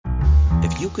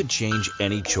If you could change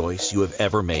any choice you have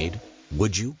ever made,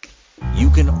 would you?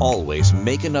 You can always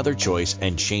make another choice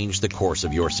and change the course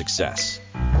of your success.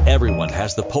 Everyone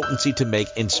has the potency to make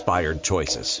inspired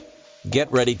choices.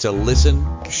 Get ready to listen,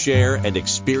 share, and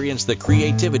experience the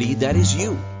creativity that is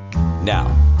you. Now,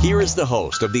 here is the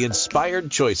host of the Inspired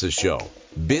Choices Show,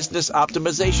 business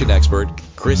optimization expert,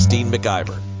 Christine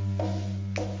McIver.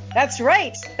 That's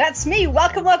right. That's me.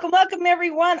 Welcome,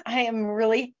 everyone. I am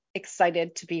really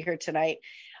excited to be here tonight.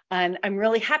 And I'm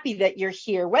really happy that you're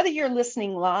here, whether you're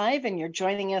listening live and you're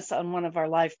joining us on one of our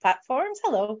live platforms,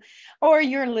 hello, or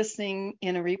you're listening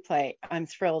in a replay. I'm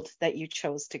thrilled that you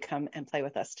chose to come and play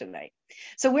with us tonight.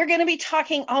 So we're going to be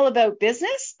talking all about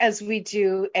business, as we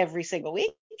do every single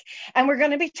week. And we're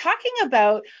going to be talking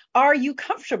about, are you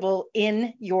comfortable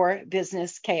in your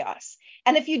business chaos?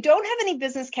 And if you don't have any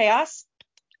business chaos,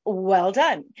 well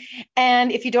done.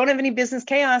 And if you don't have any business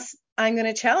chaos, I'm going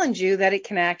to challenge you that it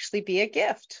can actually be a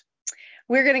gift.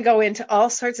 We're going to go into all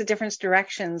sorts of different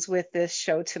directions with this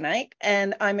show tonight,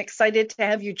 and I'm excited to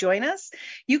have you join us.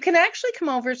 You can actually come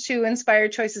over to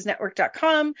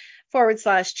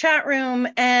inspiredchoicesnetwork.com/chat room,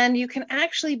 and you can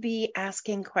actually be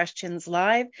asking questions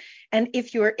live. And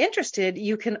if you're interested,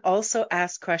 you can also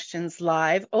ask questions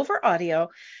live over audio,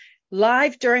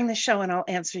 live during the show, and I'll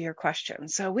answer your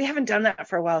questions. So we haven't done that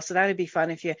for a while, so that would be fun.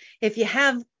 If you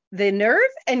have the nerve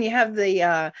and you have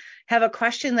the have a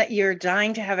question that you're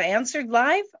dying to have answered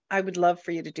live, I would love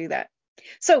for you to do that.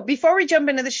 So before we jump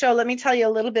into the show, let me tell you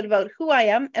a little bit about who I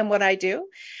am and what I do.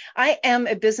 I am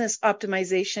a business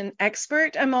optimization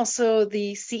expert. I'm also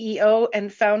the CEO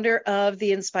and founder of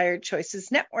the Inspired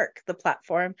Choices Network, the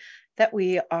platform that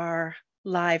we are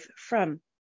live from.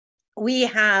 We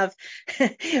have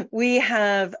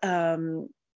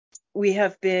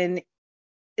been,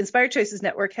 Inspired Choices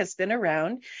Network has been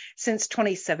around since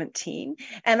 2017,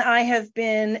 and I have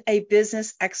been a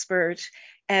business expert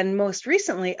and most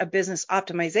recently a business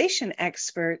optimization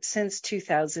expert since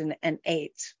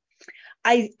 2008.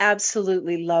 I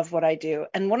absolutely love what I do.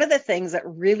 And one of the things that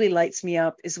really lights me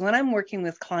up is when I'm working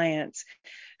with clients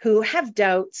who have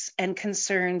doubts and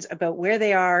concerns about where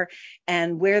they are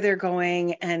and where they're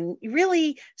going and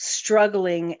really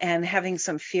struggling and having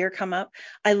some fear come up.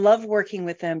 I love working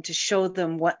with them to show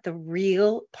them what the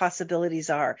real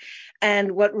possibilities are.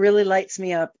 And what really lights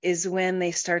me up is when they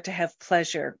start to have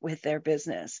pleasure with their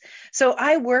business. So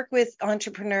I work with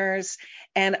entrepreneurs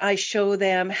and I show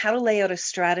them how to lay out a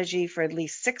strategy for at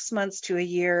least 6 months to a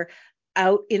year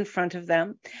out in front of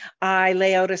them. I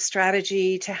lay out a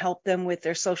strategy to help them with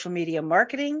their social media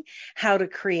marketing, how to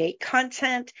create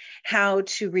content, how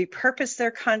to repurpose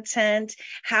their content,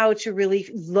 how to really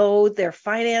load their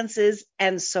finances,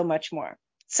 and so much more.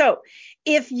 So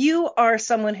if you are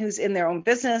someone who's in their own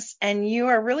business and you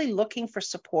are really looking for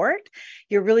support,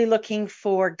 you're really looking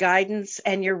for guidance,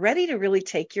 and you're ready to really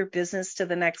take your business to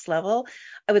the next level,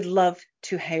 I would love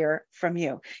to hear from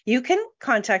you. You can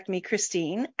contact me,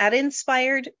 Christine, at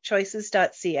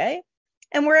inspiredchoices.ca.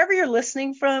 And wherever you're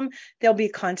listening from, there'll be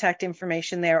contact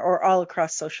information there or all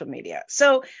across social media.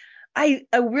 So I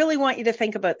really want you to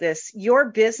think about this. Your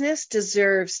business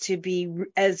deserves to be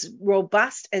as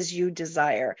robust as you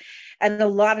desire. And a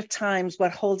lot of times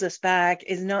what holds us back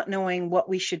is not knowing what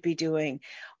we should be doing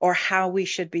or how we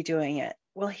should be doing it.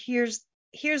 Well, here's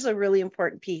a really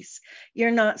important piece.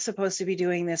 You're not supposed to be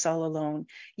doing this all alone.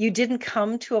 You didn't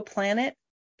come to a planet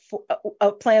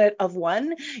of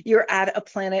one, you're at a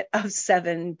planet of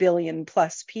 7 billion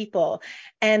plus people.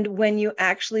 And when you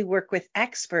actually work with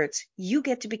experts, you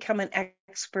get to become an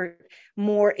expert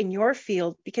more in your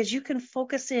field because you can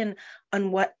focus in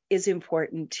on what is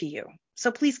important to you.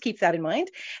 So please keep that in mind.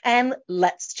 And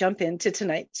let's jump into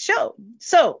tonight's show.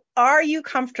 So, are you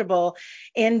comfortable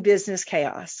in business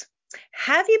chaos?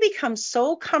 Have you become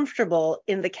so comfortable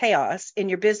in the chaos in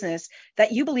your business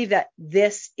that you believe that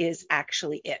this is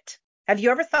actually it? Have you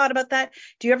ever thought about that?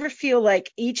 Do you ever feel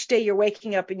like each day you're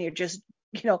waking up and you're just,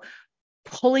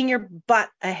 pulling your butt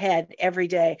ahead every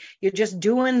day? You're just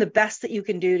doing the best that you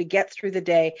can do to get through the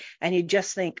day. And you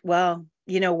just think, well,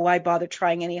 why bother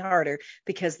trying any harder?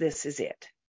 Because this is it.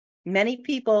 Many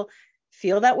people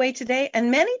feel that way today.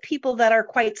 And many people that are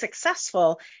quite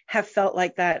successful have felt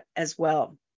like that as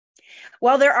well.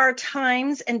 While there are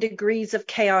times and degrees of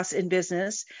chaos in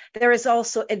business, there is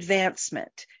also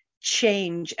advancement,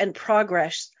 change, and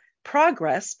progress,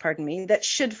 that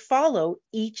should follow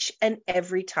each and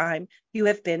every time you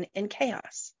have been in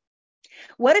chaos.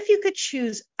 What if you could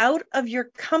choose out of your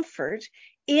comfort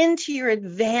into your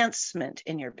advancement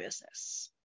in your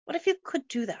business? What if you could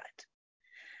do that?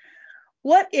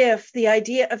 What if the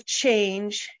idea of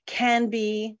change can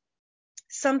be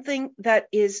something that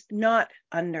is not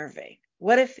unnerving?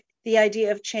 What if the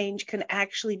idea of change can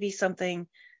actually be something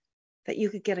that you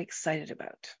could get excited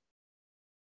about?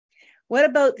 What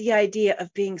about the idea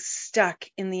of being stuck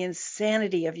in the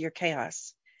insanity of your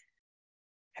chaos?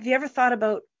 Have you ever thought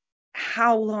about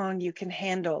how long you can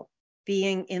handle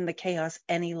being in the chaos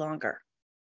any longer?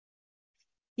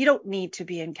 You don't need to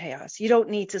be in chaos. You don't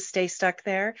need to stay stuck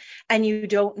there. And you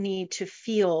don't need to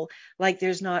feel like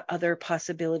there's not other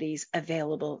possibilities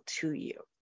available to you.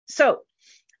 So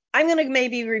I'm going to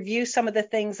maybe review some of the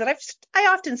things that I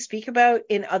often speak about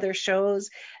in other shows.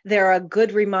 They're a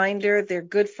good reminder. They're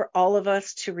good for all of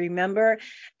us to remember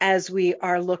as we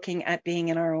are looking at being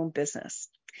in our own business.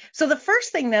 So the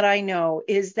first thing that I know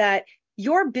is that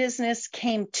your business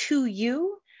came to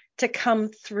you to come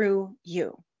through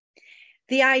you.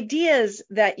 The ideas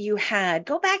that you had,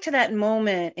 go back to that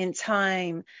moment in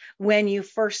time when you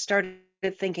first started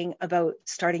thinking about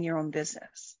starting your own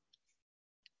business.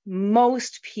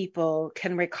 Most people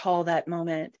can recall that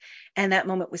moment, and that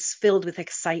moment was filled with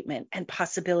excitement and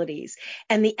possibilities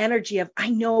and the energy of, I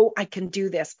know I can do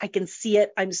this. I can see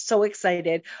it. I'm so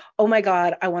excited. Oh my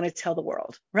God, I want to tell the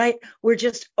world, right? We're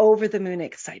just over the moon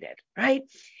excited, right?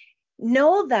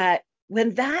 Know that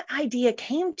when that idea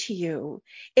came to you,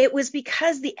 it was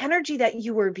because the energy that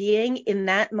you were being in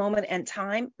that moment and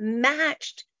time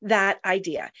matched that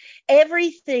idea.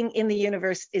 Everything in the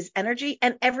universe is energy,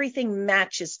 and everything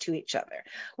matches to each other.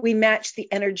 We match the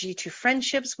energy to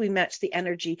friendships. We match the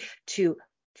energy to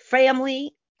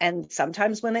family. And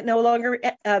sometimes when it no longer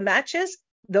matches,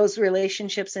 those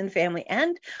relationships in family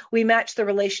end. We match the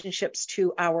relationships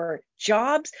to our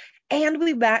jobs. And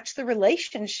we match the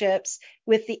relationships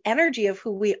with the energy of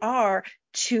who we are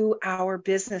to our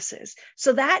businesses.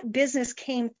 So that business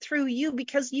came through you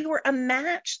because you were a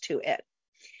match to it.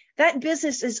 That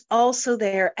business is also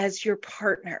there as your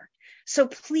partner. So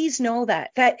please know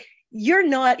that you're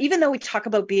not, even though we talk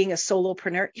about being a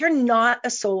solopreneur, you're not a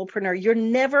solopreneur. You're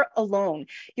never alone.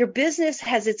 Your business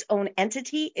has its own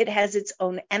entity. It has its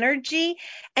own energy,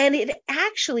 and it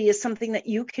actually is something that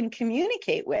you can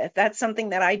communicate with. That's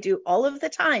something that I do all of the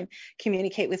time,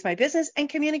 communicate with my business and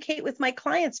communicate with my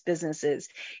clients' businesses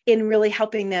in really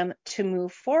helping them to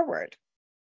move forward.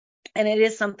 And it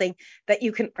is something that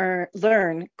you can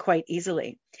learn quite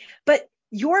easily. But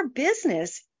your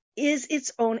business is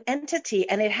its own entity,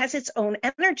 and it has its own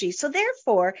energy. So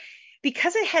therefore,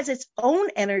 because it has its own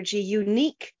energy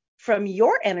unique from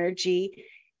your energy,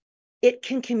 it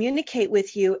can communicate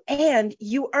with you, and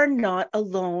you are not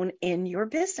alone in your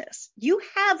business. You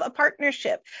have a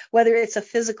partnership, whether it's a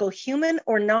physical human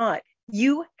or not.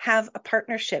 You have a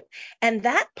partnership, and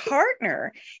that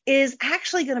partner is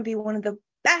actually going to be one of the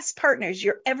best partners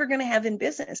you're ever going to have in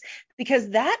business,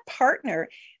 because that partner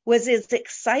was as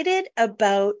excited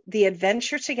about the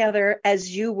adventure together as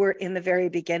you were in the very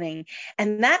beginning.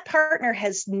 And that partner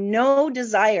has no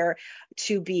desire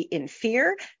to be in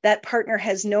fear. That partner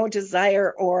has no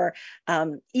desire or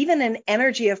even an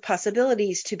energy of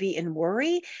possibilities to be in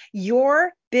worry.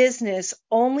 Your business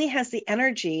only has the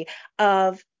energy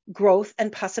of growth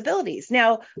and possibilities.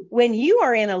 Now, when you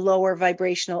are in a lower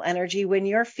vibrational energy, when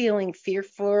you're feeling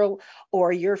fearful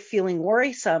or you're feeling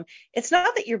worrisome, it's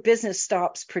not that your business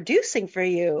stops producing for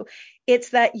you. It's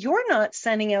that you're not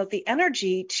sending out the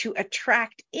energy to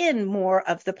attract in more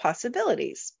of the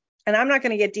possibilities. And I'm not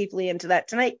going to get deeply into that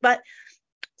tonight, but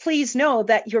please know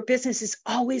that your business is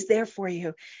always there for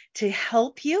you to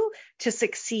help you to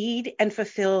succeed and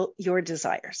fulfill your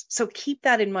desires. So keep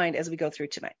that in mind as we go through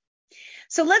tonight.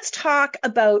 So let's talk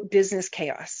about business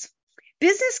chaos.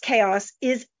 Business chaos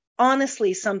is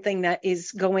honestly something that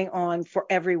is going on for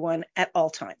everyone at all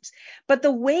times. But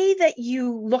the way that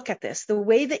you look at this, the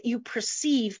way that you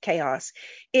perceive chaos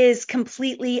is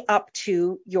completely up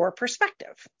to your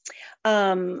perspective.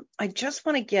 I just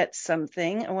want to get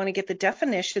something. I want to get the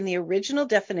definition, the original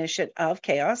definition of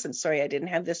chaos. And sorry, I didn't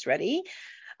have this ready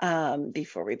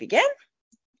before we begin.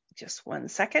 Just one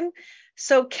second.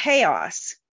 So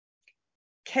chaos,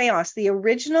 the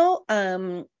original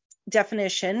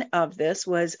definition of this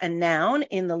was a noun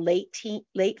in the late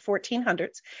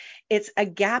 1400s. It's a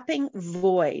gaping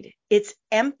void. It's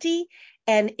empty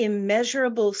and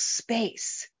immeasurable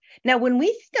space. Now, when we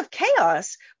think of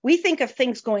chaos, we think of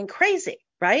things going crazy,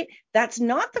 right? That's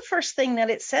not the first thing that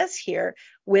it says here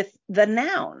with the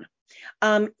noun.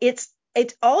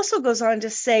 It also goes on to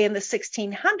say in the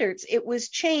 1600s, it was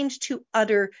changed to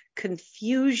utter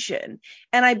confusion.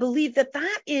 And I believe that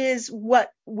that is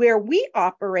where we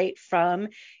operate from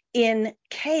in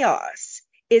chaos,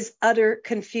 is utter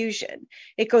confusion.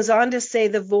 It goes on to say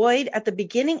the void at the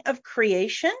beginning of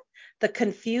creation, the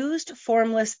confused,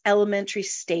 formless, elementary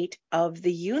state of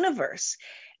the universe.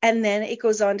 And then it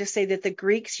goes on to say that the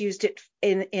Greeks used it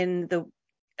in the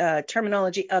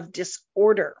terminology of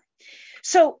disorder.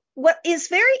 So what is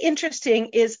very interesting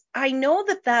is I know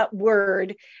that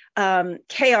word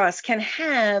chaos can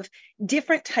have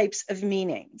different types of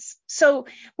meanings. So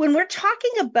when we're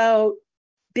talking about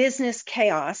business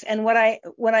chaos, and what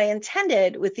I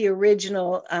intended with the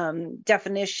original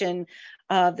definition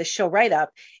of the show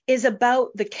write-up is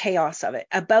about the chaos of it,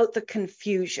 about the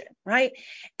confusion, right?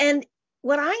 And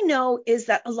what I know is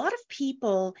that a lot of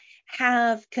people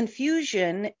have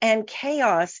confusion and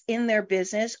chaos in their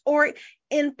business or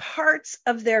in parts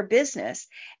of their business,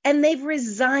 and they've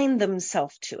resigned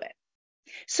themselves to it.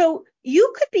 So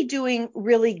you could be doing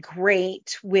really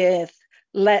great with,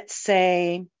 let's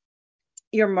say,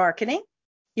 your marketing.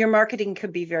 Your marketing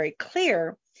could be very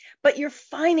clear, but your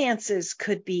finances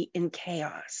could be in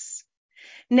chaos.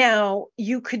 Now,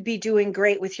 you could be doing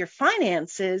great with your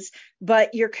finances,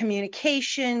 but your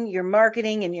communication, your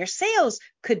marketing, and your sales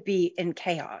could be in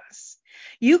chaos.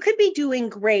 You could be doing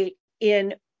great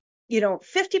in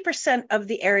 50% of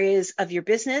the areas of your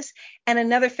business, and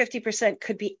another 50%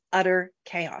 could be utter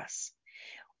chaos.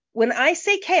 When I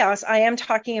say chaos, I am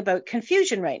talking about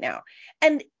confusion right now.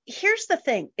 And here's the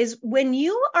thing is when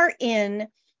you are in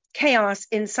chaos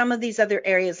in some of these other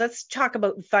areas, let's talk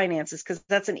about finances because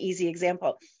that's an easy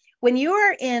example. When you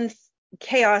are in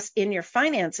chaos in your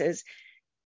finances,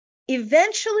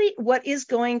 eventually what is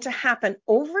going to happen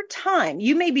over time,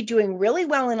 you may be doing really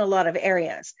well in a lot of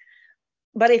areas,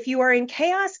 but if you are in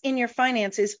chaos in your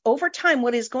finances, over time,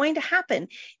 what is going to happen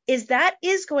is that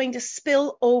is going to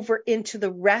spill over into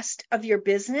the rest of your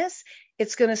business.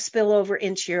 It's going to spill over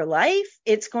into your life.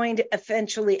 It's going to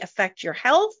eventually affect your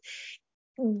health.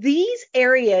 These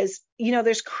areas,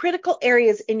 there's critical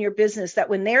areas in your business that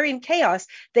when they're in chaos,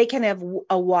 they can have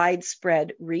a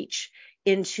widespread reach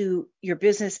into your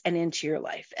business and into your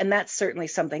life. And that's certainly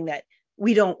something that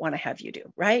we don't want to have you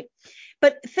do, right?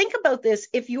 But think about this.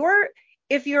 If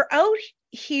you're out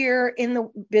here in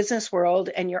the business world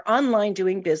and you're online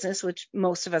doing business, which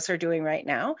most of us are doing right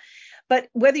now, but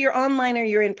whether you're online or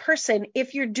you're in person,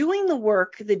 if you're doing the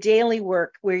work, the daily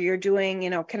work where you're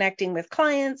doing, connecting with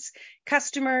clients,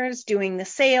 customers, doing the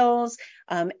sales,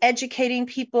 educating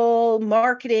people,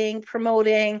 marketing,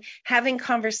 promoting, having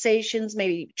conversations,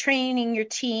 maybe training your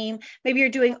team, maybe you're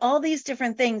doing all these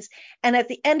different things. And at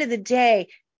the end of the day,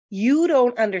 you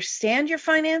don't understand your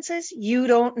finances. You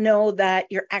don't know that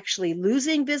you're actually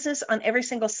losing business on every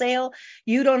single sale.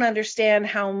 You don't understand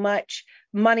how much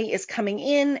money is coming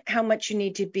in, how much you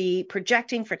need to be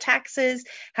projecting for taxes,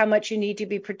 how much you need to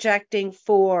be projecting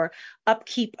for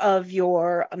upkeep of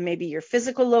maybe your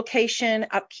physical location,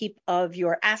 upkeep of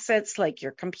your assets like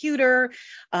your computer,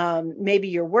 maybe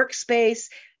your workspace.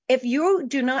 If you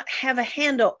do not have a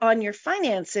handle on your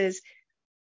finances,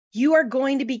 you are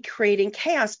going to be creating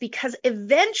chaos, because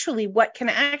eventually what can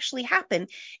actually happen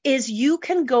is you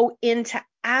can go into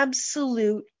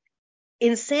absolute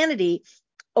insanity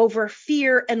over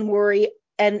fear and worry,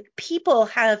 and people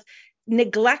have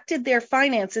neglected their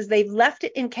finances. They've left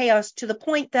it in chaos to the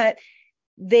point that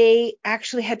they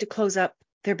actually had to close up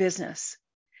their business.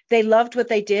 They loved what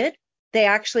they did. They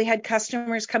actually had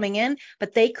customers coming in,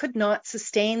 but they could not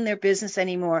sustain their business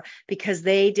anymore because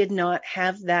they did not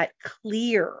have that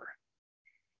clear.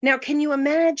 Now, can you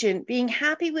imagine being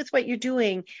happy with what you're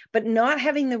doing, but not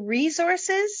having the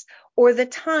resources or the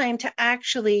time to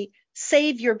actually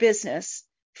save your business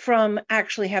from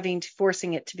actually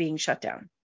forcing it to being shut down?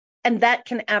 And that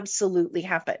can absolutely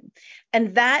happen.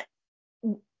 And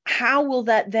how will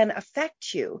that then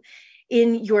affect you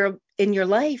in your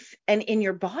life and in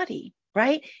your body,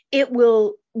 right? It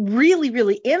will really,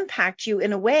 really impact you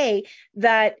in a way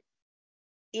that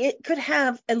it could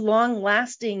have a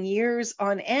long-lasting, years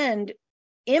on end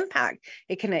impact.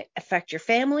 It can affect your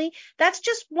family. That's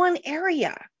just one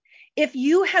area. If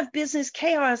you have business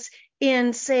chaos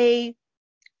in, say,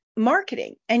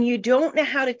 marketing, and you don't know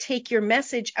how to take your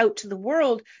message out to the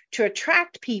world to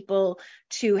attract people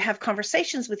to have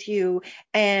conversations with you,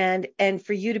 and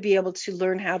for you to be able to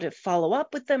learn how to follow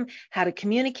up with them, how to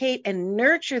communicate and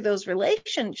nurture those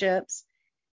relationships,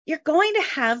 you're going to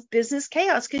have business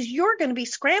chaos because you're going to be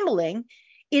scrambling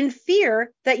in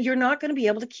fear that you're not going to be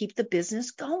able to keep the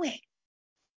business going.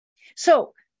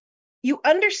 So you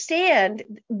understand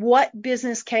what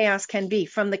business chaos can be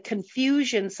from the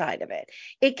confusion side of it.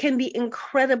 It can be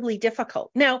incredibly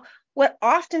difficult. Now, what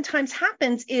oftentimes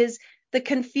happens is the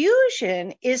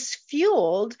confusion is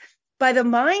fueled by the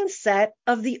mindset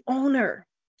of the owner,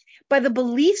 by the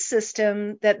belief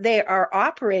system that they are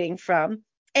operating from,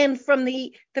 and from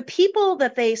the people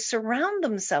that they surround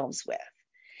themselves with.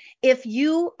 If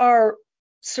you are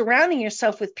surrounding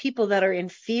yourself with people that are in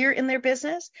fear in their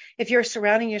business, if you're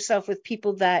surrounding yourself with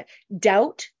people that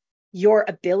doubt your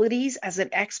abilities as an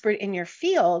expert in your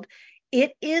field,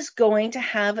 it is going to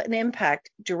have an impact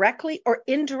directly or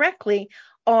indirectly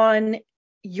on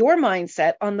your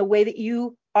mindset, on the way that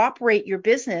you operate your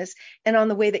business, and on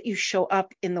the way that you show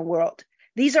up in the world.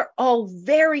 These are all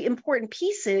very important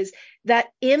pieces that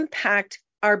impact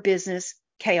our business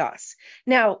chaos.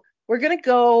 Now, we're going to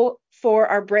go for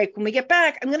our break. When we get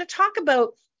back, I'm going to talk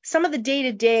about some of the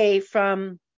day-to-day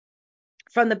from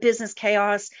the business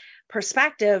chaos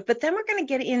perspective, but then we're going to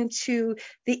get into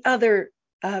the other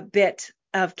bit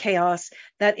of chaos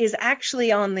that is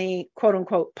actually on the quote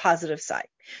unquote positive side.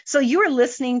 So you are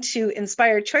listening to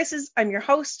Inspired Choices. I'm your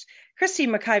host,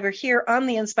 Christine McIver, here on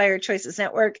the Inspired Choices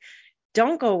Network.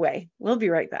 Don't go away. We'll be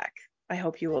right back. I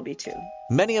hope you will be too.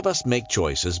 Many of us make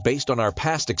choices based on our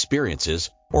past experiences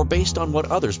or based on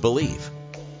what others believe.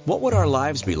 What would our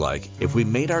lives be like if we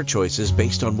made our choices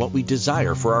based on what we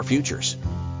desire for our futures?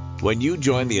 When you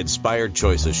join the Inspired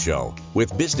Choices show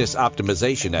with business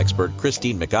optimization expert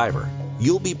Christine McIver,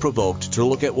 you'll be provoked to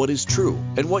look at what is true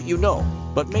and what you know,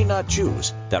 but may not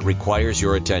choose, that requires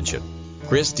your attention.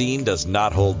 Christine does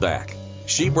not hold back.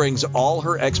 She brings all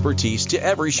her expertise to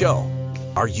every show.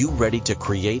 Are you ready to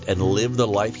create and live the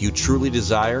life you truly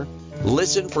desire?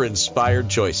 Listen for Inspired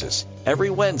Choices every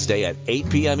Wednesday at 8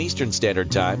 p.m. Eastern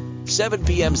Standard Time, 7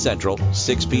 p.m. Central,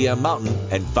 6 p.m. Mountain,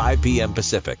 and 5 p.m.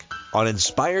 Pacific on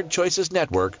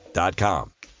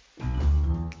InspiredChoicesNetwork.com.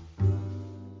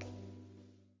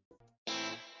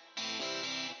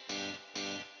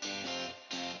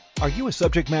 Are you a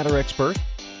subject matter expert?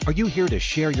 Are you here to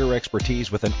share your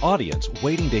expertise with an audience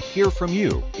waiting to hear from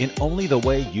you in only the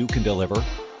way you can deliver?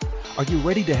 Are you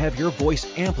ready to have your voice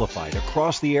amplified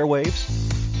across the airwaves?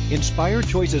 Inspired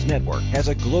Choices Network has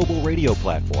a global radio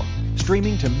platform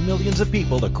streaming to millions of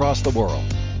people across the world.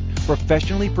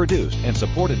 Professionally produced and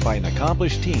supported by an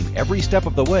accomplished team every step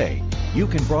of the way, you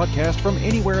can broadcast from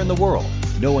anywhere in the world,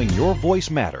 knowing your voice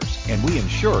matters, and we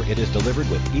ensure it is delivered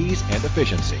with ease and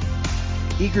efficiency.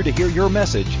 Eager to hear your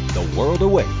message, the world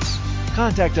awaits.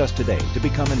 Contact us today to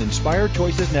become an Inspired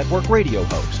Choices Network radio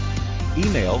host.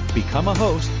 Email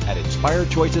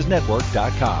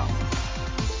becomeahost@inspiredchoicesnetwork.com.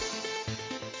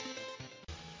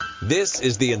 This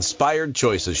is the Inspired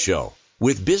Choices Show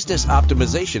with business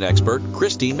optimization expert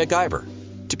Christine McIver.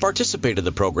 To participate in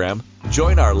the program,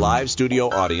 join our live studio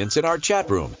audience in our chat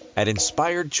room at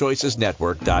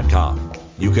InspiredChoicesNetwork.com.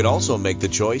 You can also make the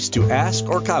choice to ask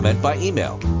or comment by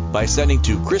email by sending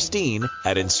to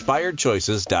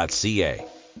Christine@InspiredChoices.ca.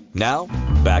 Now,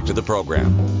 back to the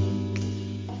program.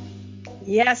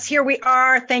 Yes, here we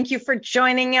are. Thank you for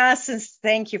joining us, and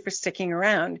thank you for sticking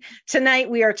around. Tonight,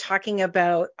 we are talking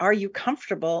about, are you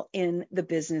comfortable in the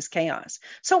business chaos?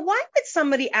 So why would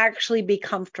somebody actually be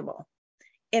comfortable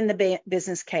in the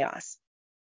business chaos?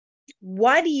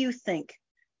 Why do you think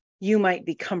you might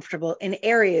be comfortable in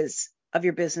areas of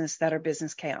your business that are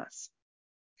business chaos?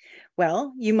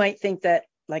 Well, you might think that,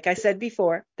 like I said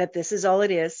before, that this is all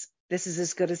it is. This is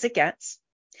as good as it gets.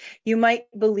 You might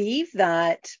believe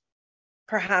that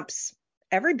perhaps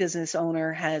every business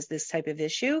owner has this type of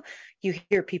issue. You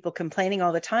hear people complaining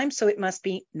all the time, so it must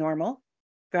be normal,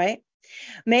 right?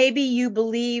 Maybe you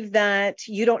believe that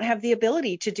you don't have the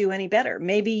ability to do any better.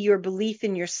 Maybe your belief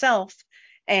in yourself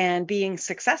and being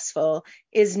successful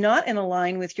is not in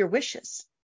line with your wishes.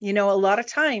 You know, a lot of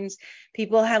times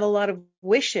people have a lot of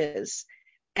wishes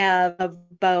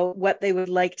about what they would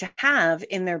like to have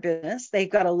in their business. They've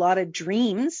got a lot of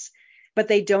dreams, but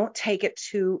they don't take it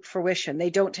to fruition. They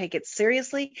don't take it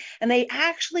seriously, and they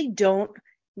actually don't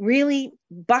really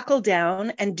buckle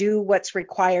down and do what's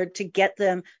required to get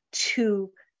them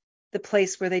to the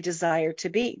place where they desire to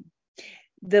be.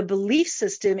 The belief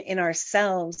system in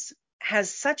ourselves has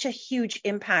such a huge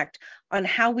impact on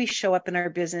how we show up in our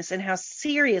business and how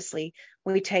seriously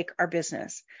we take our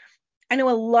business. I know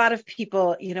a lot of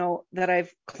people, you know, that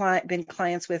I've been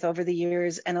clients with over the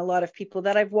years, and a lot of people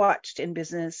that I've watched in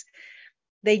business,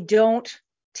 they don't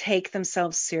take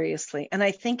themselves seriously. And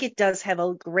I think it does have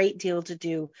a great deal to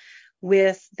do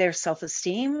with their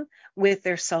self-esteem, with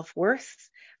their self-worth,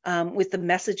 with the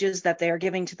messages that they are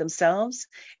giving to themselves.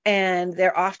 And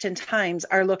they're oftentimes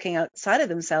are looking outside of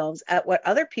themselves at what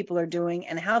other people are doing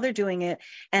and how they're doing it.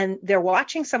 And they're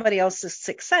watching somebody else's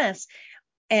success,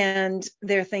 and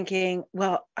they're thinking,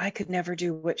 well, I could never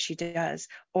do what she does,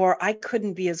 or I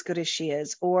couldn't be as good as she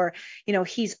is, or, you know,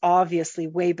 he's obviously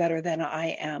way better than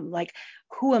I am. Like,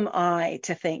 who am I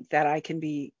to think that I can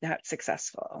be that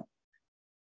successful?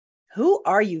 Who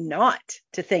are you not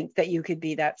to think that you could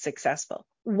be that successful?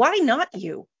 Why not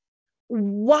you?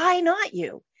 Why not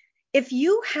you? If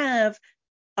you have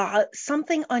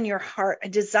something on your heart, a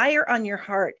desire on your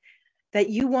heart that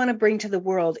you want to bring to the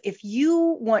world, if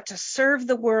you want to serve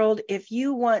the world, if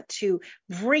you want to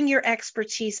bring your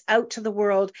expertise out to the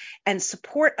world and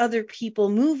support other people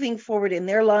moving forward in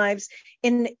their lives,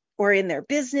 or in their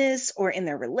business, or in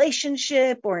their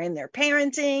relationship, or in their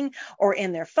parenting, or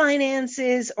in their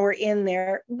finances, or in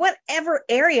their whatever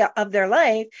area of their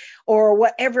life, or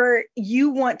whatever you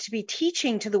want to be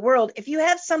teaching to the world, if you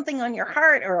have something on your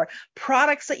heart or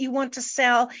products that you want to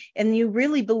sell and you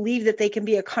really believe that they can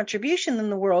be a contribution in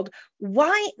the world,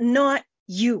 why not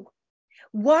you?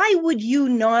 Why would you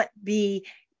not be,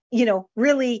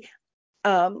 really,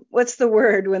 what's the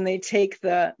word when they take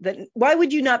why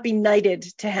would you not be knighted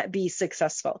to be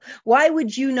successful? Why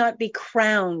would you not be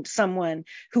crowned someone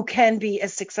who can be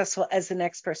as successful as the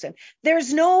next person?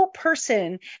 There's no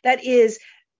person that is,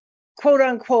 quote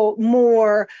unquote,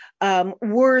 more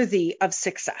worthy of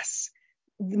success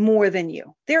more than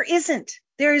you. There isn't.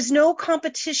 There is no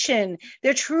competition.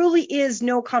 There truly is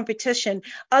no competition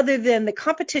other than the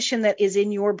competition that is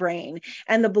in your brain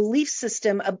and the belief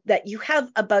system that you have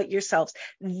about yourselves.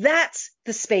 That's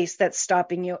the space that's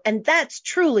stopping you. And that's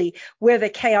truly where the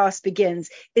chaos begins,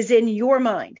 is in your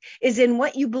mind, is in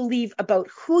what you believe about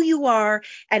who you are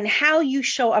and how you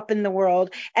show up in the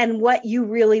world and what you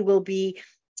really will be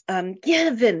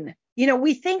given.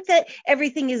 We think that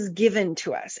everything is given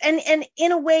to us, and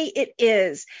in a way it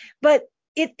is, but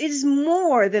it is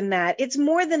more than that. It's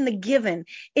more than the given.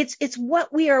 It's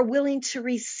what we are willing to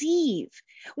receive.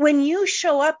 When you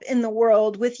show up in the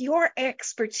world with your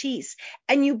expertise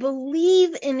and you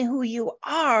believe in who you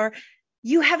are,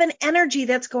 you have an energy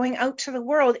that's going out to the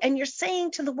world, and you're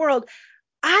saying to the world,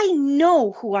 I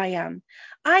know who I am.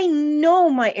 I know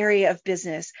my area of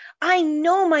business. I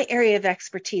know my area of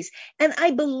expertise. And I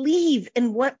believe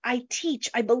in what I teach.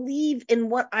 I believe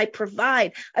in what I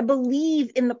provide. I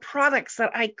believe in the products that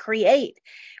I create.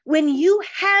 When you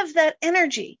have that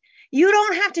energy, you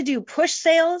don't have to do push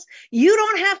sales. You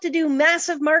don't have to do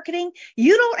massive marketing.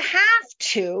 You don't have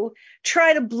to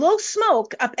try to blow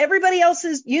smoke up everybody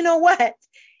else's, in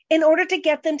order to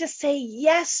get them to say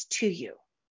yes to you.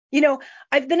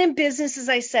 I've been in business, as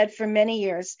I said, for many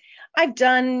years. I've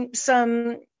done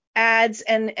some ads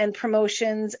and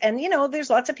promotions. And, there's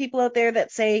lots of people out there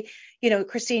that say,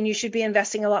 Christine, you should be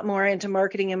investing a lot more into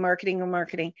marketing and marketing and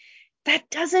marketing. That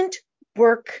doesn't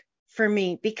work for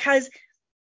me, because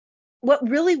what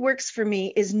really works for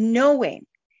me is knowing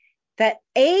that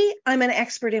A, I'm an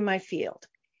expert in my field.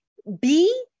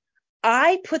 B,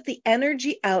 I put the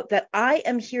energy out that I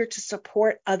am here to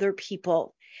support other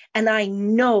people. And I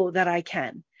know that I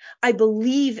can. I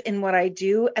believe in what I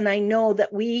do. And I know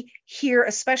that we here,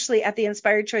 especially at the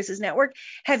Inspired Choices Network,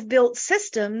 have built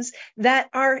systems that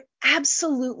are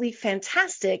absolutely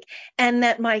fantastic. And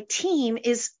that my team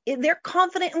they're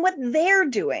confident in what they're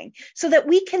doing so that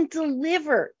we can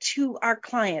deliver to our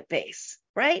client base,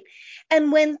 right?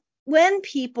 And when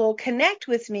people connect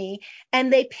with me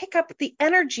and they pick up the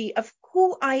energy of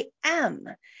who I am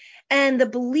and the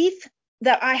belief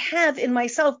that I have in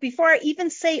myself before I even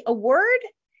say a word,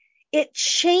 it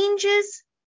changes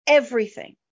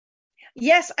everything.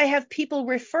 Yes, I have people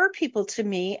refer people to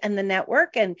me and the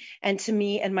network and to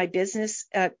me and my business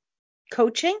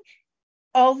coaching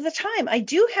all the time. I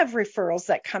do have referrals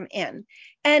that come in.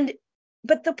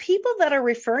 But the people that are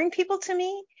referring people to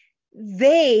me,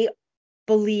 they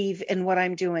believe in what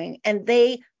I'm doing and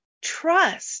they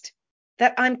trust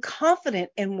that I'm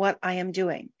confident in what I am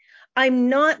doing. I'm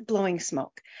not blowing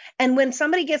smoke. And when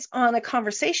somebody gets on a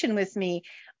conversation with me,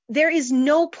 there is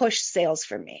no push sales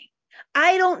for me.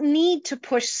 I don't need to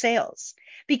push sales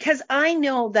because I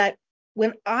know that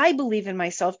when I believe in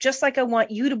myself, just like I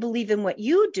want you to believe in what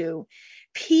you do,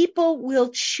 people will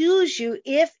choose you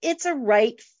if it's a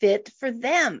right fit for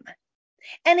them.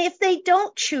 And if they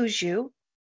don't choose you,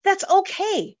 that's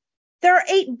okay. There are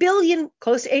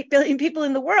close to 8 billion people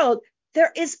in the world.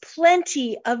 There is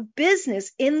plenty of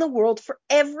business in the world for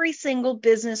every single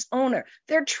business owner.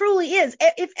 There truly is.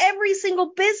 If every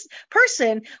single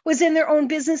person was in their own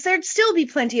business, there'd still be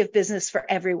plenty of business for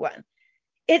everyone.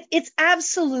 It's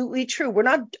absolutely true. We're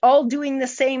not all doing the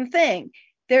same thing.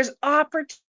 There's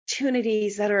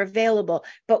opportunities that are available.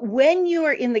 But when you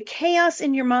are in the chaos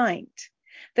in your mind,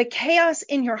 the chaos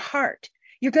in your heart,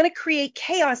 you're going to create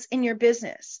chaos in your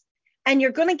business. And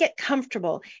you're going to get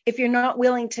comfortable if you're not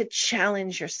willing to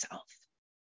challenge yourself.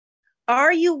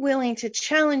 Are you willing to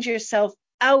challenge yourself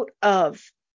out of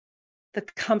the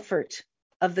comfort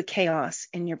of the chaos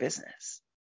in your business?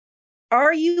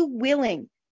 Are you willing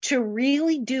to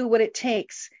really do what it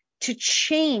takes to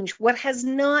change what has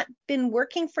not been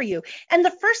working for you? And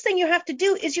the first thing you have to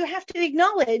do is you have to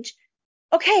acknowledge,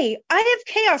 okay, I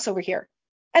have chaos over here.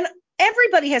 And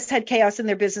everybody has had chaos in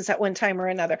their business at one time or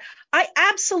another. I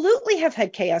absolutely have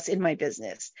had chaos in my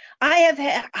business. I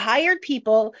have hired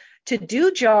people to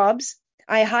do jobs.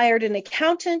 I hired an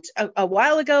accountant a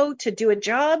while ago to do a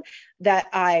job that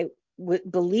I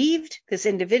believed this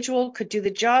individual could do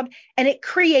the job, and it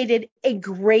created a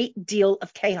great deal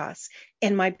of chaos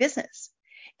in my business.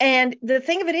 And the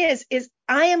thing of it is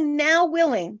I am now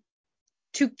willing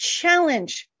to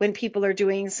challenge when people are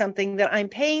doing something that I'm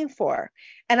paying for,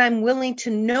 and I'm willing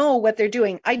to know what they're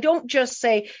doing. I don't just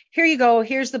say, here you go,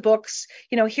 here's the books,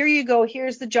 here you go,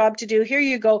 here's the job to do, here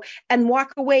you go, and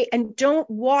walk away and don't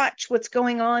watch what's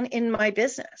going on in my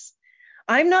business.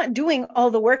 I'm not doing all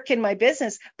the work in my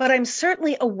business, but I'm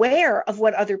certainly aware of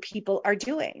what other people are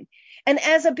doing. And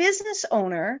as a business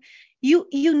owner, you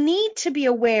need to be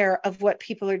aware of what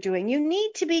people are doing. You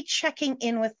need to be checking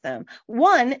in with them.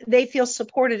 One, they feel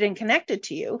supported and connected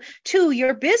to you. Two,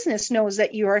 your business knows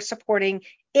that you are supporting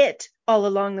it all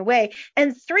along the way.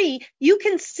 And three, you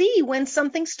can see when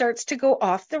something starts to go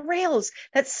off the rails,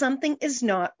 that something is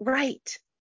not right.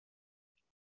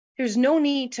 There's no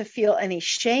need to feel any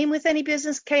shame with any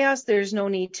business chaos. There's no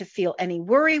need to feel any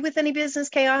worry with any business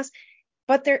chaos.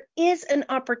 But there is an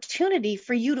opportunity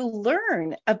for you to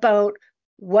learn about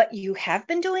what you have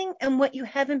been doing and what you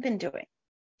haven't been doing.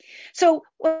 So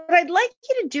what I'd like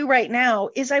you to do right now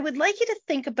is I would like you to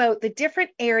think about the different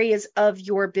areas of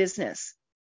your business.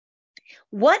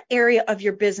 What area of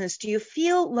your business do you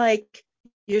feel like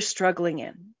you're struggling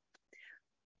in?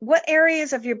 What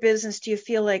areas of your business do you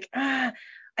feel like,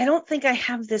 I don't think I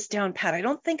have this down pat. I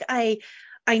don't think I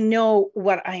know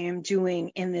what I am doing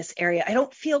in this area. I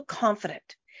don't feel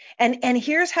confident. And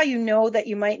here's how you know that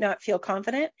you might not feel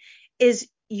confident is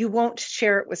you won't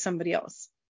share it with somebody else.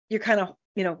 You're kind of,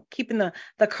 keeping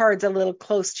the cards a little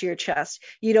close to your chest.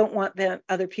 You don't want the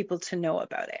other people to know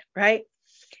about it, right?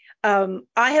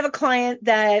 I have a client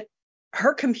that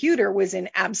her computer was in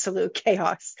absolute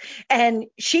chaos, and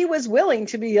she was willing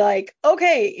to be like,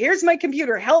 okay, here's my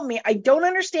computer, help me. I don't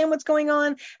understand what's going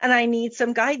on and I need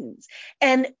some guidance.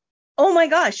 And oh my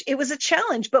gosh, it was a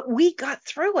challenge, but we got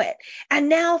through it. And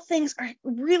now things are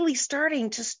really starting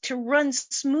to run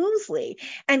smoothly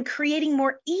and creating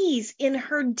more ease in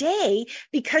her day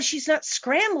because she's not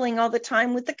scrambling all the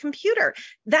time with the computer.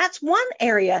 That's one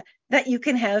area that you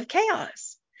can have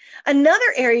chaos. Another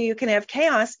area you can have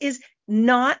chaos is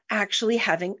not actually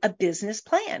having a business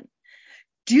plan.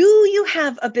 Do you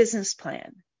have a business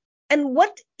plan? And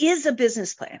what is a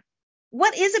business plan?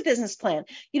 What is a business plan?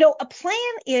 A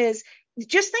plan is,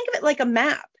 just think of it like a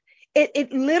map.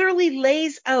 It literally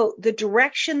lays out the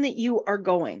direction that you are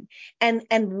going and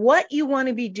what you want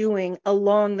to be doing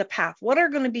along the path. What are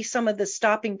going to be some of the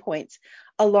stopping points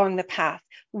along the path?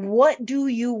 What do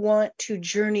you want to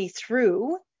journey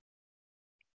through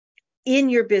in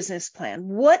your business plan?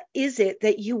 What is it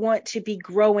that you want to be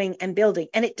growing and building?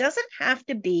 And it doesn't have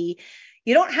to be,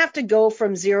 you don't have to go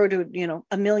from zero to,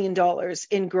 $1 million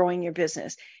in growing your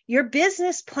business. Your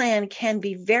business plan can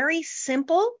be very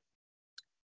simple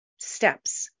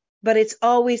steps, but it's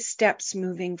always steps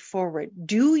moving forward.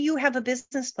 Do you have a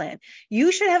business plan?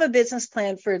 You should have a business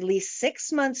plan for at least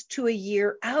 6 months to a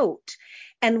year out.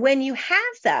 And when you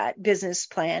have that business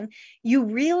plan, you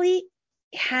really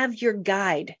have your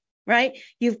guide, right?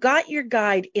 You've got your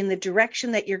guide in the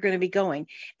direction that you're going to be going.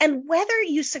 And whether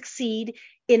you succeed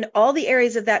in all the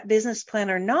areas of that business plan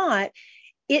or not,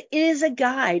 it is a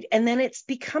guide. And then it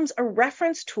becomes a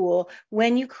reference tool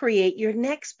when you create your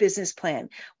next business plan.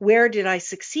 Where did I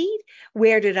succeed?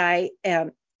 Where did I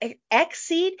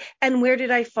exceed? And where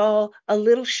did I fall a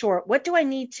little short? What do I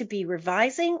need to be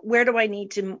revising? Where do I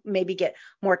need to maybe get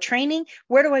more training?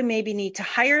 Where do I maybe need to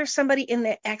hire somebody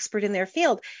expert in their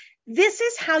field? This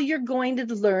is how you're going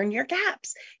to learn your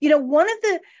gaps. One of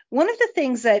the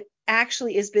things that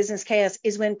actually is business chaos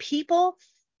is when people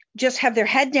just have their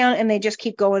head down and they just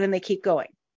keep going and they keep going.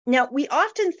 Now, we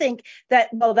often think that,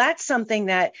 well, that's something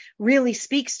that really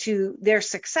speaks to their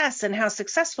success and how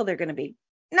successful they're going to be.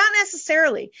 Not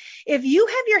necessarily. If you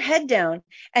have your head down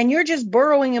and you're just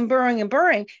burrowing and burrowing and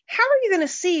burrowing, how are you going to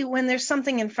see when there's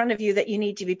something in front of you that you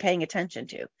need to be paying attention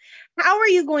to? How are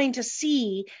you going to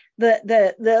see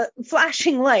the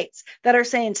flashing lights that are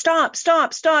saying, stop,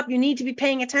 stop, stop, you need to be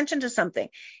paying attention to something?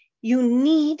 You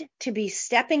need to be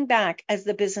stepping back as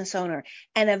the business owner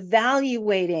and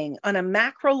evaluating on a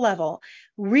macro level,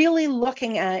 really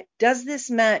looking at, does this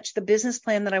match the business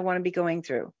plan that I want to be going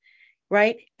through?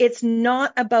 Right? It's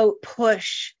not about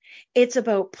push. It's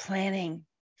about planning.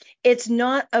 It's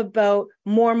not about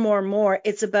more, more, more.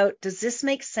 It's about, does this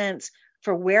make sense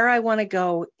for where I want to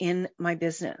go in my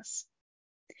business?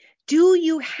 Do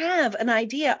you have an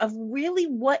idea of really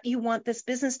what you want this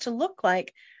business to look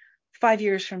like 5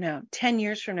 years from now, 10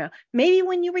 years from now, maybe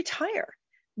when you retire?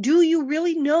 Do you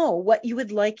really know what you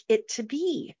would like it to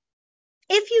be?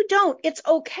 If you don't, it's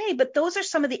okay, but those are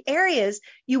some of the areas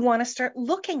you want to start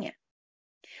looking at.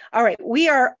 All right, we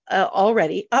are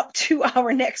already up to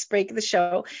our next break of the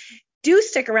show. Do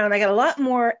stick around. I got a lot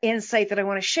more insight that I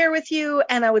want to share with you,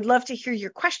 and I would love to hear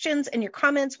your questions and your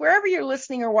comments wherever you're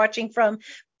listening or watching from.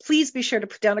 Please be sure to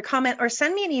put down a comment or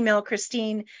send me an email,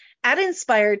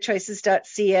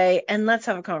 Christine@inspiredchoices.ca, and let's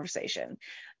have a conversation.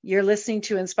 You're listening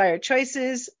to Inspired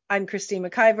Choices. I'm Christine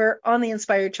McIver on the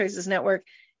Inspired Choices Network,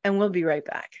 and we'll be right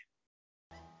back.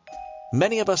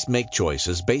 Many of us make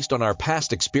choices based on our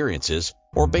past experiences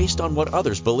or based on what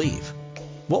others believe.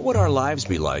 What would our lives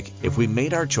be like if we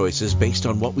made our choices based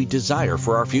on what we desire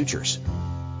for our futures?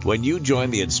 When you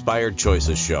join the Inspired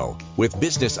Choices show with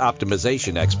business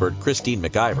optimization expert Christine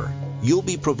McIver, you'll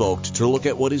be provoked to look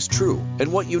at what is true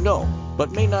and what you know,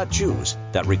 but may not choose,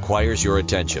 that requires your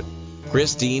attention.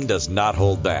 Christine does not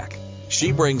hold back.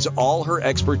 She brings all her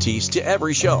expertise to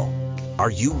every show.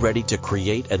 Are you ready to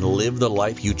create and live the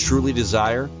life you truly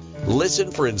desire?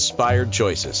 Listen for Inspired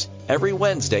Choices every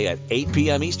Wednesday at 8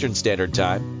 p.m. Eastern Standard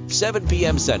Time, 7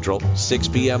 p.m. Central, 6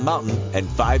 p.m. Mountain, and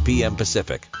 5 p.m.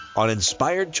 Pacific on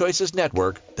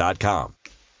InspiredChoicesNetwork.com.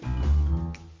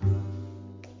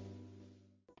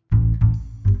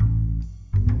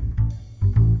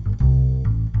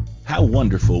 How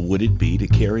wonderful would it be to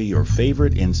carry your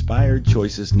favorite Inspired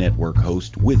Choices Network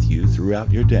host with you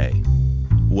throughout your day?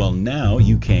 Well, now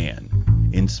you can.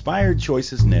 Inspired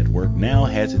Choices Network now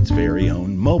has its very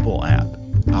own mobile app.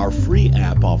 Our free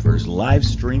app offers live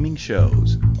streaming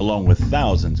shows, along with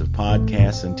thousands of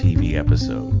podcasts and TV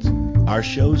episodes. Our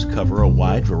shows cover a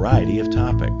wide variety of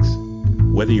topics.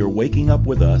 Whether you're waking up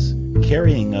with us,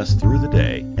 carrying us through the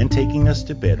day, and taking us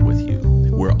to bed with you,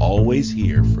 we're always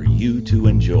here for you to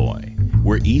enjoy.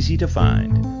 We're easy to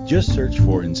find. Just search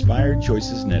for Inspired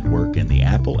Choices Network in the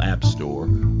Apple App Store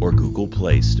or Google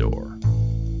Play Store.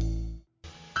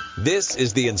 This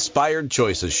is the Inspired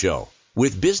Choices Show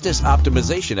with business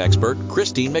optimization expert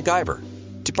Christine McIver.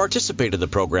 To participate in the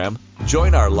program,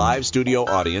 join our live studio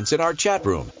audience in our chat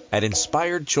room at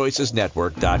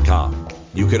InspiredChoicesNetwork.com.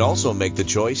 You can also make the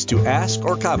choice to ask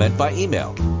or comment by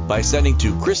email by sending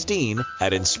to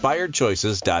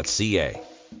Christine@InspiredChoices.ca.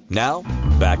 Now,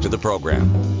 back to the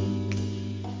program.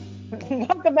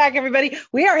 Welcome back, everybody.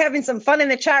 We are having some fun in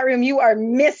the chat room. You are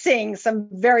missing some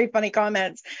very funny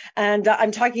comments. And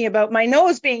I'm talking about my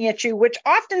nose being itchy, which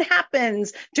often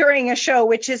happens during a show,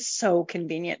 which is so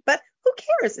convenient. But who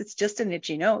cares? It's just an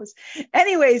itchy nose.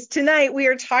 Anyways, tonight we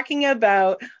are talking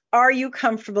about, are you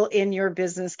comfortable in your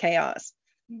business chaos?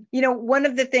 You know, one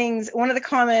of the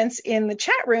comments in the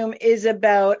chat room is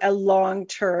about a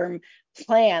long-term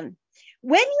plan.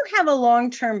 When you have a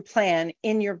long-term plan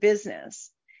in your business,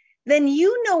 then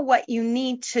you know what you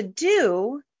need to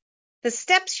do, the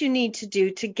steps you need to do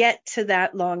to get to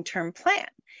that long-term plan.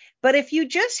 But if you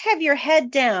just have your head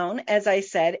down, as I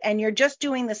said, and you're just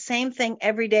doing the same thing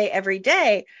every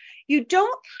day, you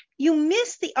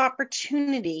miss the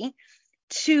opportunity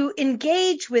to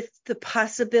engage with the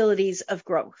possibilities of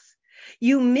growth.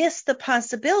 You miss the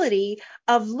possibility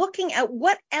of looking at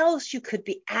what else you could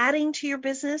be adding to your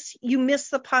business. You miss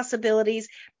the possibilities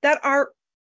that are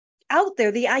out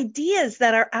there, the ideas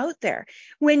that are out there.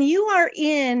 When you are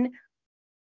in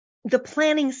the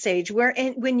planning stage,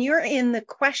 when you're in the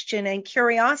question and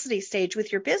curiosity stage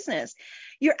with your business,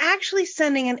 you're actually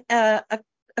sending a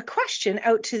question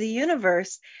out to the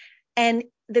universe, and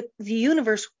the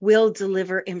universe will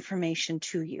deliver information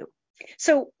to you.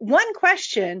 So one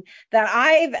question that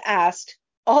I've asked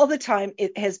all the time,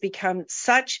 it has become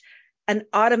such an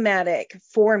automatic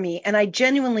for me, and I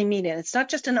genuinely mean it. It's not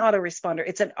just an autoresponder,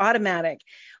 it's an automatic.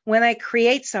 When I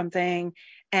create something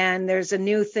and there's a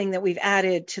new thing that we've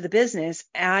added to the business,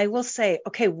 I will say,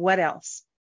 okay, what else?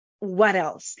 What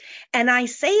else? And I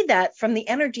say that from the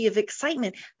energy of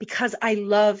excitement because I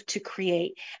love to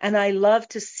create and I love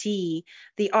to see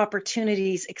the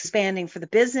opportunities expanding for the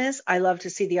business. I love to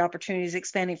see the opportunities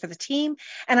expanding for the team,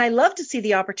 and I love to see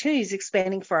the opportunities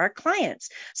expanding for our clients.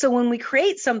 So when we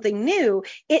create something new,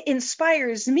 it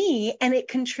inspires me and it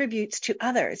contributes to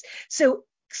others. So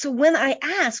when I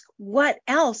ask what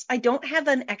else, I don't have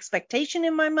an expectation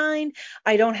in my mind.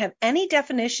 I don't have any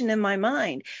definition in my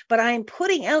mind, but I am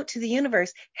putting out to the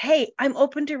universe, hey, I'm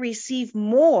open to receive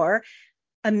more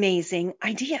amazing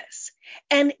ideas.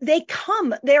 And they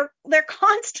come, they're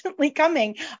constantly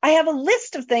coming. I have a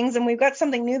list of things, and we've got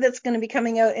something new that's going to be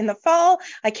coming out in the fall.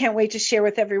 I can't wait to share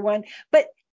with everyone. But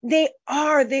the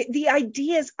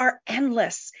ideas are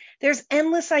endless. There's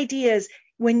endless ideas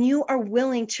when you are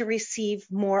willing to receive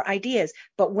more ideas.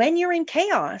 But when you're in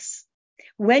chaos,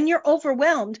 when you're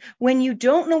overwhelmed, when you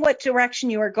don't know what direction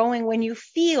you are going, when you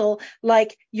feel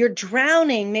like you're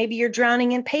drowning, maybe you're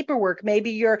drowning in paperwork,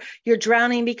 maybe you're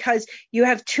drowning because you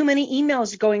have too many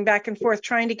emails going back and forth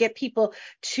trying to get people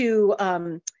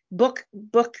to book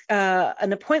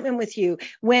an appointment with you,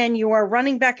 when you are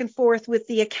running back and forth with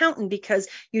the accountant because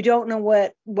you don't know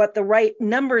what the right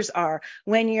numbers are,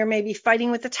 when you're maybe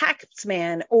fighting with the tax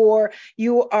man, or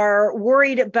you are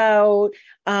worried about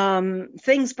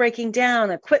things breaking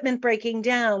down, equipment breaking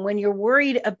down, when you're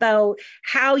worried about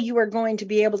how you are going to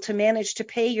be able to manage to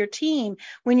pay your team,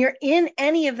 when you're in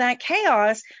any of that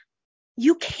chaos,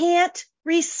 you can't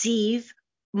receive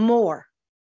more.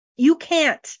 You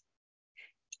can't.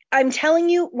 I'm telling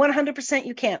you 100%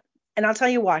 you can't. And I'll tell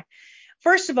you why.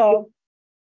 First of all,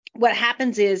 what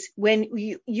happens is when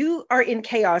you are in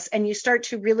chaos and you start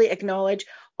to really acknowledge,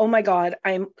 oh my God,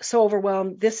 I'm so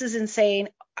overwhelmed. This is insane.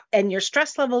 And your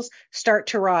stress levels start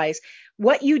to rise.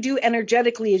 What you do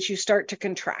energetically is you start to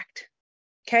contract.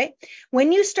 Okay.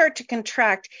 When you start to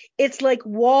contract, it's like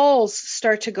walls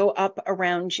start to go up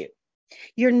around you.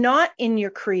 You're not in your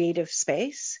creative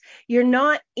space. You're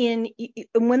not in,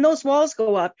 when those walls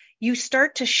go up, you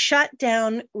start to shut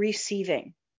down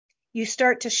receiving. You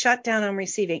start to shut down on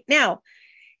receiving. Now,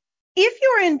 if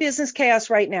you're in business chaos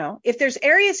right now, if there's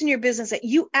areas in your business that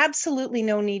you absolutely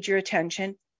know need your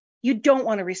attention, you don't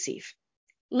want to receive.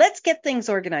 Let's get things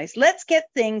organized. Let's get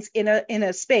things in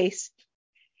a space.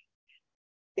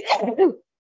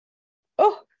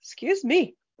 Oh, excuse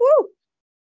me. Woo.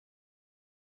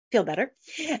 Feel better.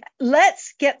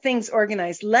 Let's get things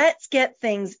organized. Let's get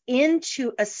things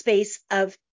into a space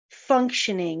of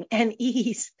functioning and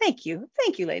ease. Thank you.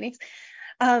 Thank you, ladies.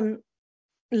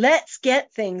 Let's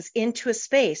get things into a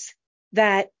space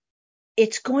that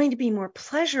it's going to be more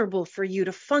pleasurable for you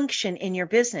to function in your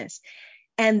business.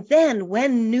 And then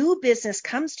when new business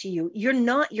comes to you,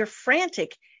 your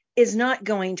frantic is not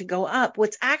going to go up.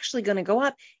 What's actually going to go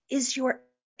up is your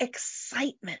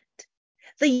excitement.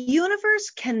 The universe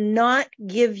cannot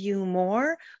give you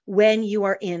more when you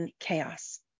are in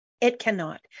chaos. It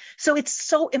cannot. So it's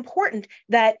so important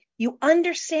that you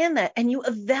understand that and you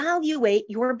evaluate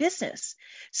your business.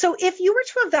 So if you were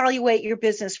to evaluate your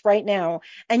business right now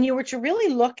and you were to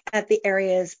really look at the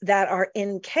areas that are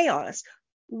in chaos,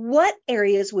 what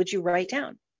areas would you write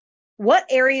down? What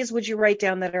areas would you write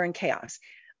down that are in chaos?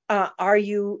 Are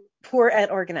you poor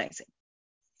at organizing?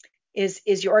 Is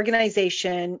your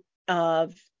organization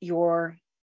of your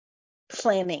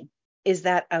planning, is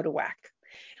that out of whack?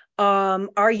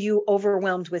 Are you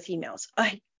overwhelmed with emails?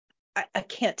 I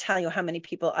can't tell you how many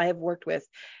people I have worked with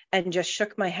and just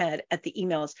shook my head at the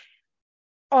emails.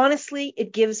 Honestly,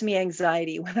 it gives me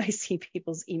anxiety when I see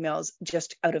people's emails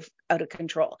just out of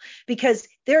control, because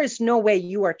there is no way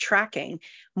you are tracking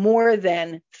more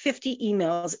than 50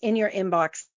 emails in your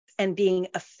inbox and being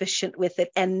efficient with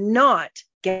it and not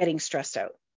getting stressed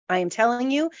out. I am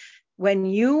telling you, when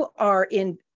you are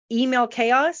in email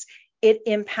chaos, it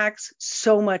impacts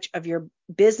so much of your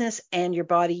business and your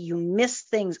body. You miss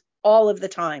things all of the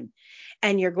time,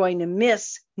 and you're going to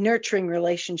miss nurturing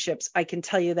relationships. I can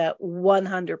tell you that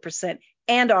 100%,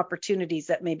 and opportunities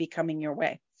that may be coming your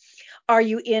way. Are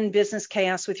you in business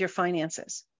chaos with your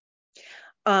finances?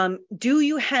 Do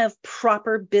you have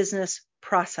proper business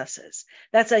processes?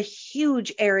 That's a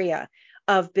huge area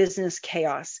of business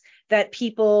chaos, that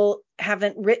people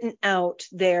haven't written out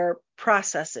their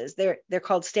processes. They're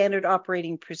called standard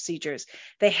operating procedures.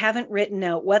 They haven't written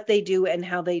out what they do and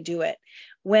how they do it.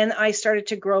 When I started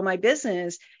to grow my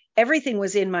business, everything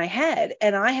was in my head,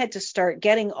 and I had to start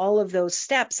getting all of those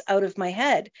steps out of my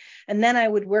head. And then I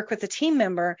would work with a team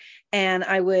member and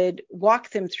I would walk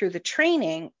them through the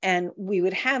training, and we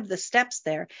would have the steps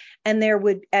there. And there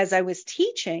would, as I was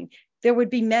teaching, there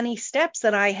would be many steps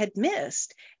that I had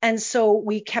missed. And so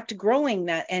we kept growing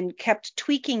that and kept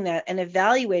tweaking that and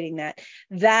evaluating that.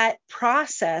 That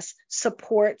process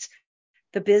supports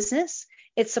the business,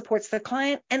 it supports the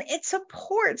client, and it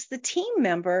supports the team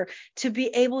member to be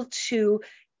able to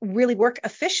really work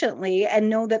efficiently and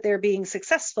know that they're being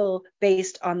successful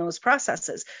based on those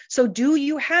processes. So do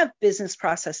you have business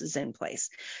processes in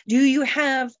place? Do you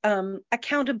have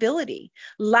accountability?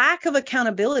 Lack of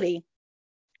accountability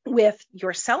with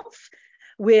yourself,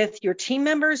 with your team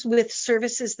members, with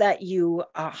services that you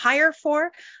hire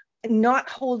for, not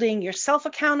holding yourself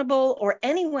accountable or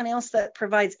anyone else that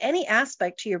provides any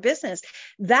aspect to your business,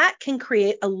 that can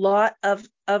create a lot of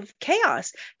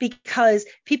chaos, because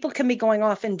people can be going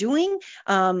off and doing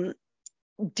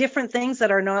different things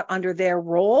that are not under their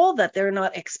role, that they're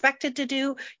not expected to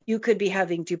do. You could be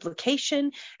having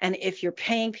duplication. And if you're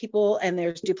paying people and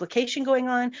there's duplication going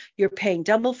on, you're paying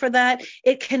double for that.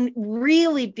 It can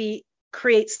really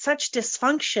create such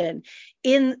dysfunction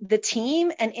in the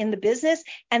team and in the business,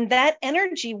 and that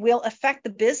energy will affect the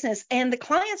business, and the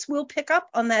clients will pick up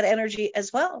on that energy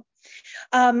as well.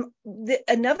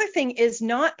 Another thing is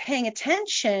not paying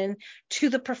attention to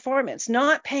the performance,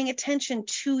 not paying attention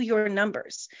to your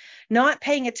numbers, not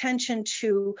paying attention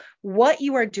to what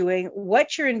you are doing,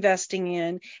 what you're investing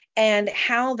in, and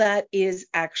how that is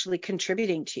actually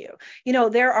contributing to you. You know,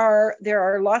 there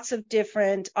are lots of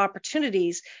different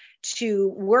opportunities to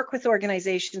work with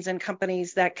organizations and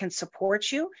companies that can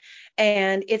support you.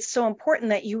 And it's so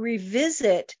important that you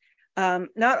revisit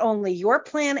not only your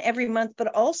plan every month,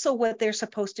 but also what they're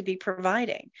supposed to be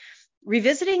providing.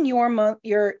 Revisiting your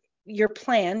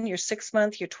plan, your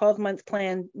 6-month, your 12-month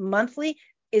plan monthly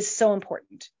is so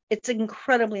important. It's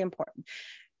incredibly important.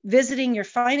 Visiting your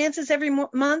finances every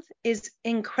month is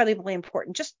incredibly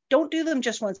important. Just don't do them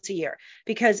just once a year,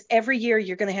 because every year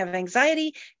you're going to have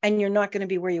anxiety and you're not going to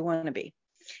be where you want to be.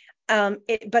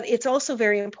 But it's also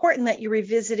very important that you're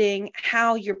revisiting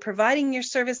how you're providing your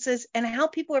services and how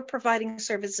people are providing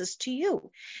services to you.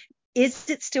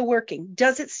 Is it still working?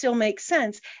 Does it still make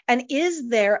sense? And is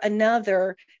there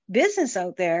another business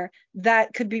out there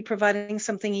that could be providing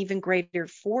something even greater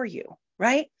for you?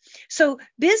 Right? So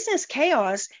business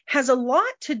chaos has a lot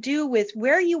to do with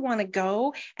where you want to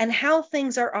go and how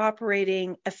things are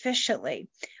operating efficiently.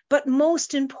 But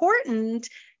most important,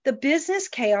 the business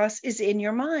chaos is in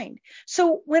your mind.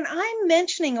 So when I'm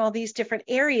mentioning all these different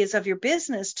areas of your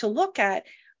business to look at,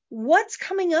 what's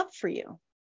coming up for you?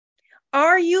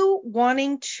 Are you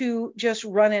wanting to just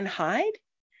run and hide?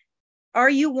 Are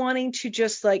you wanting to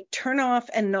just like turn off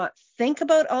and not think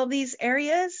about all these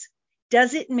areas?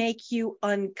 Does it make you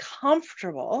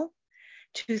uncomfortable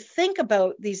to think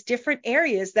about these different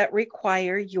areas that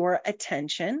require your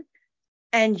attention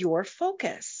and your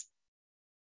focus?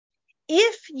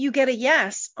 If you get a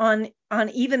yes on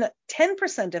even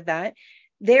 10% of that,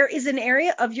 there is an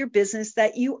area of your business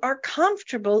that you are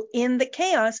comfortable in the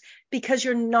chaos because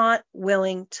you're not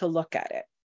willing to look at it.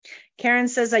 Karen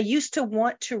says, I used to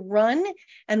want to run,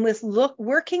 and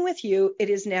working with you,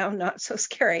 it is now not so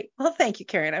scary. Well, thank you,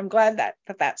 Karen. I'm glad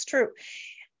that's true.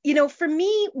 You know, for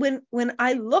me, when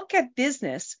I look at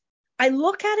business, I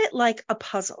look at it like a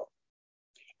puzzle.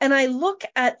 And I look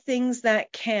at things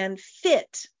that can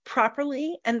fit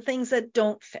properly and things that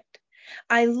don't fit.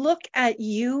 I look at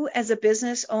you as a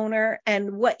business owner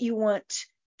and what you want,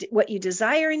 what you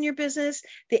desire in your business,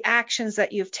 the actions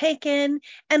that you've taken,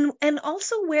 and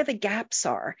also where the gaps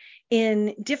are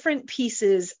in different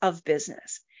pieces of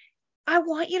business. I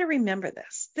want you to remember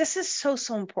this. This is so,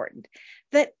 so important,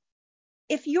 that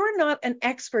if you're not an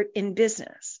expert in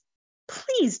business,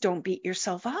 please don't beat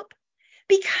yourself up,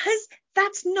 because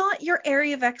that's not your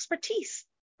area of expertise.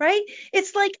 Right?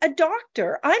 It's like a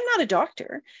doctor. I'm not a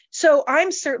doctor, so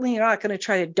I'm certainly not going to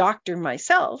try to doctor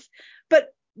myself.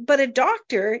 But a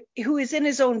doctor who is in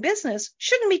his own business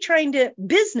shouldn't be trying to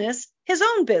business his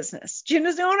own business. Do you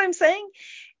know what I'm saying?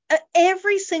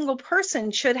 Every single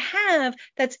person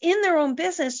that's in their own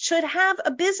business should have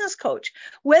a business coach,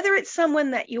 whether it's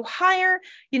someone that you hire,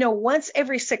 once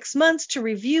every 6 months to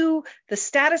review the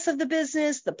status of the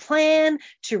business, the plan,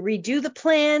 to redo the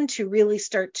plan, to really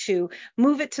start to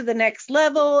move it to the next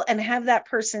level and have that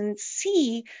person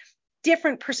see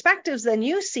different perspectives than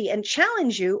you see and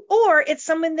challenge you, or it's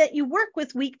someone that you work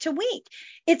with week to week.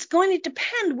 It's going to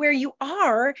depend where you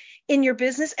are in your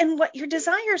business and what your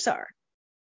desires are.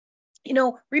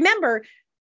 Remember,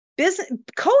 business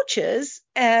coaches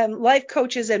and life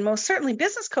coaches, and most certainly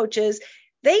business coaches,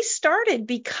 they started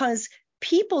because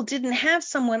people didn't have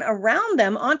someone around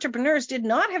them. Entrepreneurs did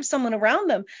not have someone around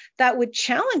them that would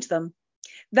challenge them,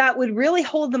 that would really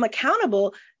hold them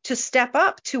accountable to step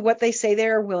up to what they say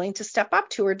they're willing to step up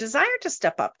to or desire to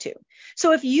step up to.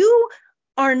 So if you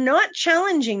are not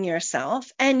challenging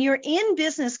yourself and you're in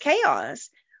business chaos,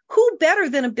 who better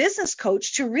than a business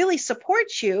coach to really support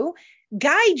you,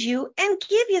 guide you, and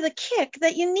give you the kick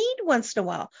that you need once in a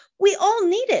while? We all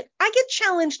need it. I get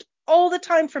challenged all the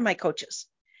time from my coaches,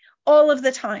 all of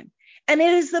the time. And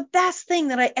it is the best thing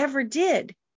that I ever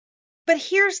did. But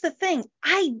here's the thing.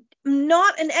 I'm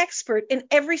not an expert in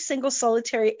every single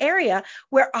solitary area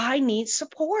where I need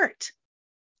support.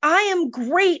 I am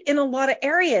great in a lot of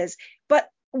areas, but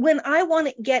when I want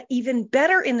to get even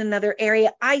better in another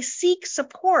area, I seek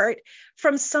support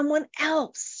from someone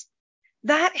else.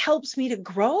 That helps me to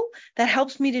grow. That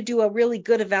helps me to do a really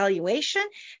good evaluation.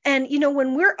 And,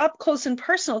 when we're up close and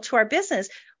personal to our business,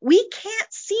 we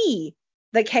can't see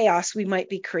the chaos we might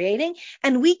be creating,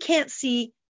 and we can't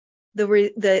see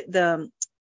the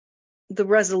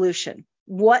resolution,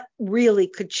 what really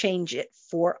could change it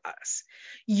for us.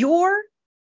 Your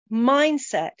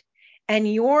mindset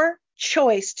and your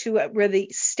choice to really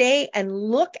stay and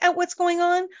look at what's going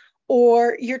on,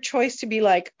 or your choice to be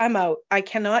like, I'm out, I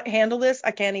cannot handle this,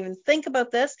 I can't even think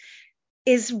about this,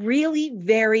 is really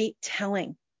very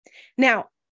telling. Now,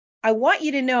 I want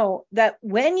you to know that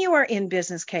when you are in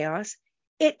business chaos,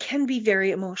 it can be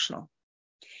very emotional.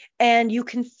 And you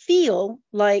can feel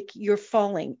like you're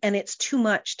falling and it's too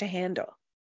much to handle.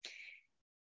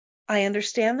 I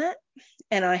understand that,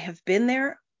 and I have been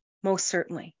there, most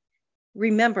certainly.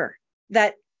 Remember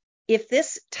that if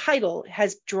this title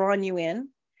has drawn you in,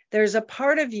 there's a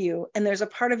part of you and there's a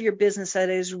part of your business that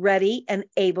is ready and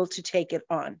able to take it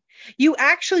on. You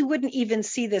actually wouldn't even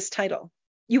see this title.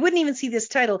 You wouldn't even see this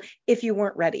title if you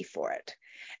weren't ready for it.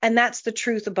 And that's the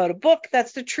truth about a book.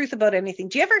 That's the truth about anything.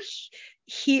 Do you ever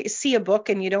see a book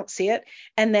and you don't see it?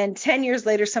 And then 10 years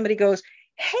later, somebody goes,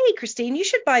 hey, Christine, you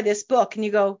should buy this book. And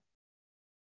you go,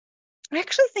 I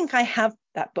actually think I have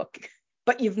that book,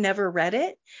 but you've never read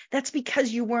it. That's because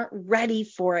you weren't ready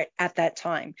for it at that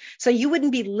time. So you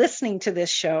wouldn't be listening to this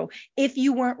show if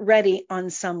you weren't ready on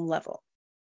some level.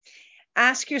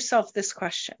 Ask yourself this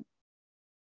question.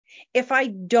 If I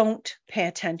don't pay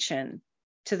attention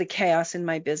to the chaos in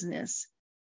my business,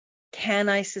 can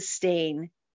I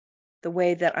sustain the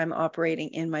way that I'm operating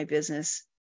in my business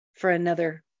for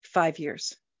another 5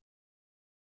 years?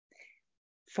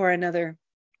 For another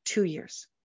 2 years?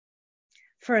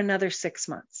 For another 6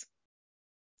 months?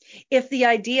 If the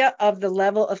idea of the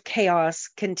level of chaos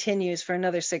continues for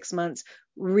another 6 months,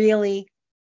 really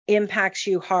impacts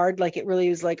you hard, like it really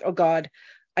is like, oh God,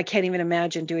 I can't even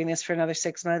imagine doing this for another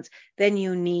 6 months, then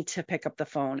you need to pick up the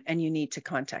phone and you need to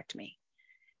contact me.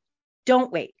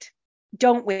 Don't wait.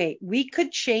 Don't wait. We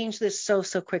could change this so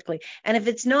quickly. And if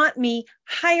it's not me,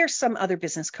 hire some other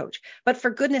business coach. But for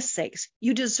goodness sakes,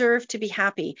 you deserve to be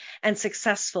happy and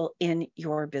successful in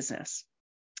your business.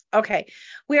 Okay,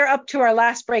 we are up to our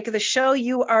last break of the show.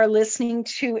 You are listening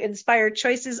to Inspired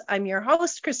Choices. I'm your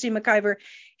host, Christine McIver,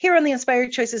 here on the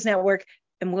Inspired Choices Network,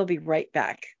 and we'll be right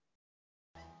back.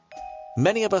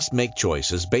 Many of us make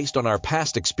choices based on our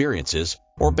past experiences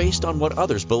or based on what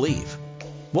others believe.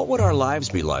 What would our lives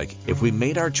be like if we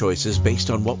made our choices based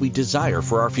on what we desire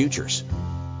for our futures?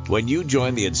 When you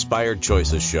join the Inspired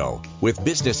Choices show with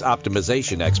business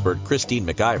optimization expert Christine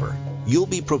McIver, you'll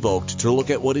be provoked to look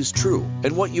at what is true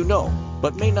and what you know,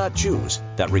 but may not choose,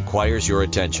 that requires your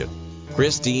attention.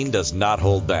 Christine does not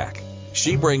hold back.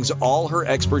 She brings all her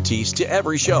expertise to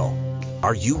every show.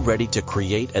 Are you ready to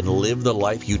create and live the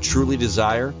life you truly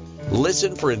desire?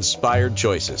 Listen for Inspired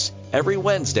Choices every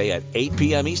Wednesday at 8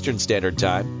 p.m. Eastern Standard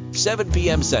Time, 7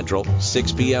 p.m. Central,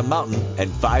 6 p.m. Mountain,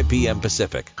 and 5 p.m.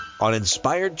 Pacific on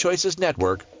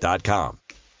InspiredChoicesNetwork.com.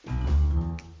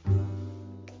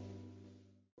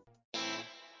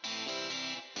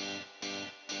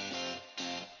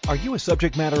 Are you a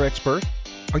subject matter expert?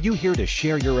 Are you here to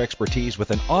share your expertise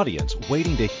with an audience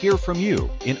waiting to hear from you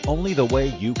in only the way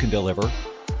you can deliver?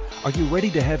 Are you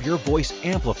ready to have your voice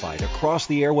amplified across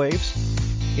the airwaves?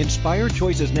 Inspired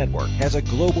Choices Network has a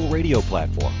global radio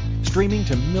platform streaming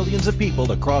to millions of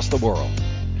people across the world.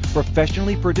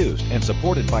 Professionally produced and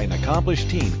supported by an accomplished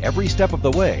team every step of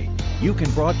the way, you can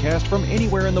broadcast from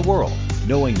anywhere in the world,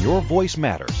 knowing your voice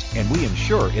matters, and we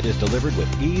ensure it is delivered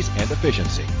with ease and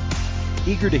efficiency.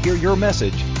 Eager to hear your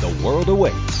message, the world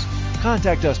awaits.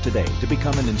 Contact us today to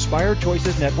become an Inspired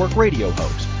Choices Network radio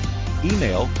host.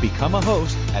 Email become a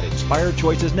host at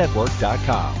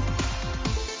inspiredchoicesnetwork.com.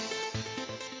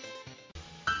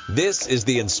 This is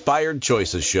the Inspired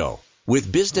Choices Show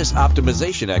with business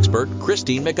optimization expert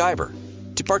Christine McIver.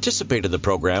 To participate in the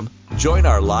program, join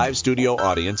our live studio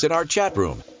audience in our chat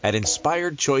room at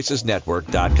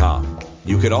inspiredchoicesnetwork.com.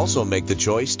 You can also make the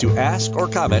choice to ask or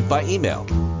comment by email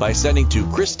by sending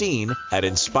to Christine at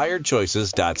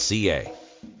inspiredchoices.ca.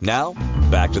 Now,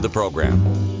 back to the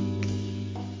program.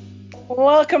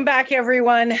 Welcome back,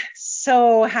 everyone.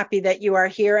 So happy that you are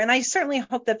here. And I certainly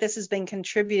hope that this has been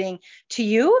contributing to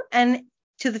you and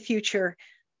to the future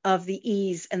of the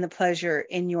ease and the pleasure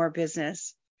in your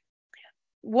business.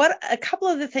 A couple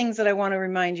of the things that I want to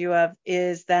remind you of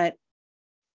is that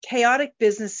chaotic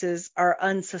businesses are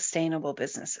unsustainable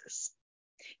businesses.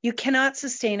 You cannot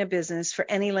sustain a business for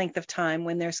any length of time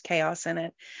when there's chaos in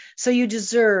it. So you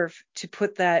deserve to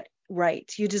put that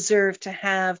right. You deserve to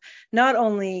have not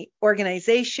only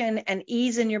organization and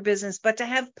ease in your business, but to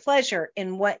have pleasure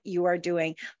in what you are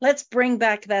doing. Let's bring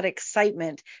back that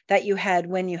excitement that you had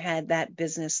when you had that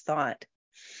business thought.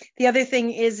 The other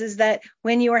thing is that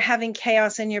when you are having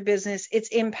chaos in your business,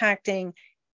 it's impacting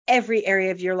every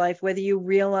area of your life, whether you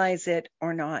realize it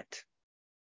or not.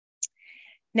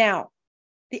 Now,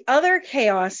 the other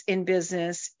chaos in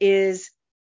business is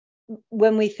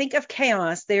when we think of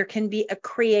chaos, there can be a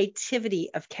creativity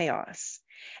of chaos.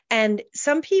 And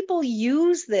some people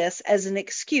use this as an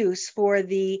excuse for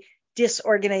the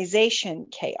disorganization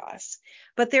chaos,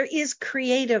 but there is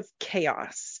creative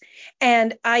chaos.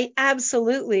 And I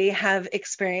absolutely have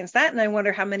experienced that. And I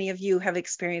wonder how many of you have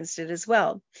experienced it as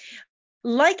well.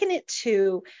 Liken it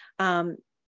to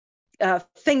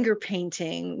finger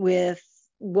painting with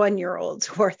 1-year-olds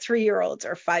or 3-year-olds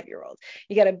or 5-year-olds.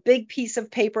 You got a big piece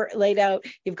of paper laid out.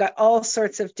 You've got all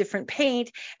sorts of different paint,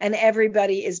 and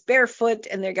everybody is barefoot,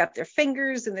 and they've got their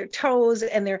fingers and their toes,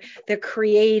 and they're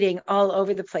creating all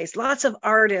over the place. Lots of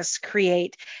artists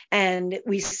create, and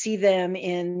we see them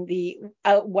in the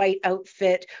white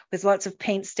outfit with lots of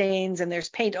paint stains, and there's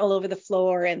paint all over the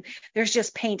floor, and there's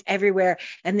just paint everywhere,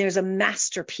 and there's a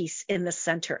masterpiece in the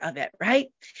center of it, right?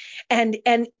 And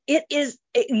it is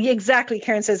exactly,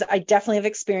 Karen says, I definitely have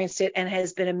experienced it and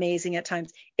has been amazing at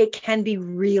times. It can be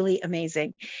really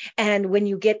amazing. And when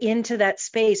you get into that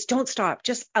space, don't stop.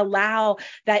 Just allow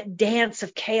that dance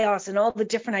of chaos and all the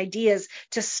different ideas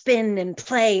to spin and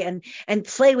play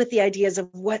play with the ideas of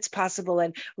what's possible,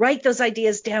 and write those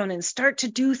ideas down and start to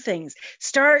do things.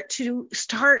 Start to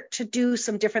do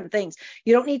some different things.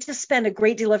 You don't need to spend a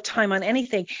great deal of time on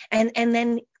anything, and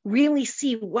then really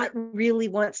see what really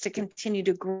wants to continue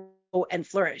to grow and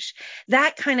flourish.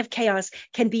 That kind of chaos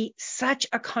can be such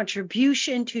a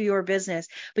contribution to your business,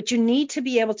 but you need to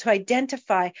be able to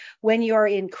identify when you are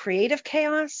in creative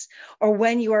chaos or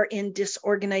when you are in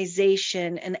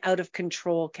disorganization and out of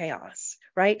control chaos,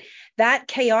 right? That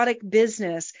chaotic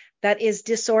business that is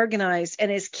disorganized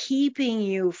and is keeping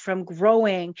you from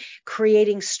growing,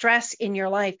 creating stress in your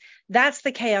life, that's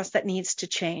the chaos that needs to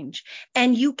change.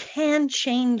 And you can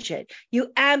change it.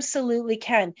 You absolutely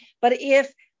can. But if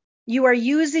you are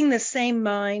using the same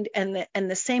mind and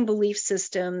the same belief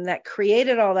system that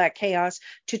created all that chaos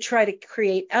to try to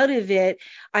create out of it,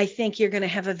 I think you're going to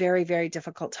have a very, very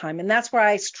difficult time. And that's why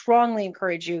I strongly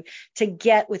encourage you to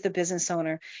get with a business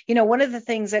owner. You know, one of the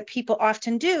things that people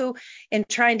often do in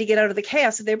trying to get out of the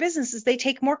chaos of their business is they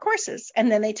take more courses,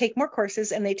 and then they take more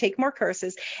courses, and they take more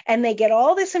courses, and they get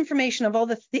all this information of all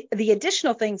the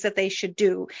additional things that they should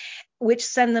do, which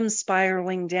send them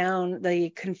spiraling down the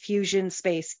confusion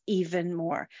space even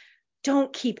more.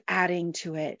 Don't keep adding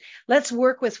to it. Let's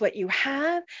work with what you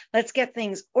have. Let's get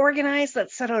things organized.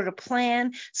 Let's set out a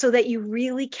plan so that you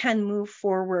really can move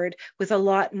forward with a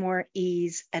lot more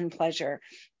ease and pleasure.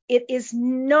 It is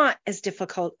not as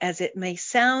difficult as it may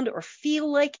sound or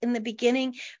feel like in the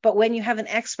beginning, but when you have an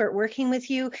expert working with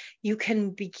you, you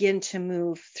can begin to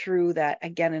move through that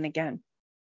again and again.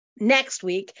 Next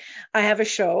week, I have a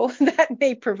show that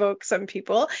may provoke some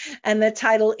people, and the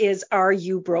title is, Are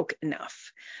You Broke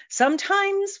Enough?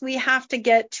 Sometimes we have to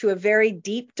get to a very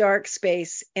deep, dark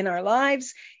space in our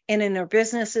lives and in our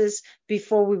businesses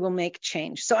before we will make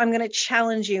change. So I'm going to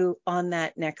challenge you on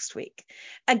that next week.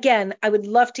 Again, I would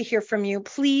love to hear from you.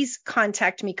 Please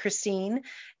contact me, Christine,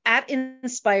 at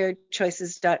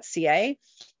inspiredchoices.ca.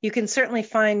 You can certainly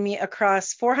find me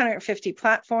across 450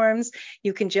 platforms.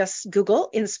 You can just Google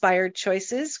Inspired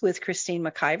Choices with Christine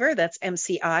McIver. That's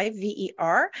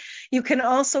MCIVER. You can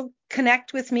also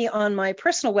connect with me on my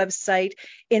personal website,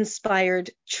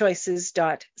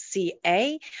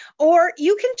 inspiredchoices.ca, or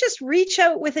you can just reach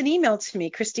out with an email to me,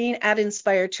 Christine at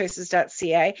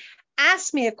inspiredchoices.ca.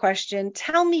 Ask me a question,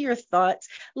 tell me your thoughts,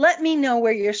 let me know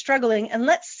where you're struggling, and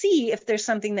let's see if there's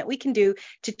something that we can do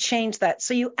to change that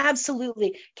so you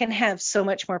absolutely can have so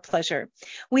much more pleasure.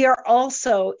 We are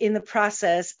also in the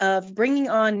process of bringing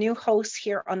on new hosts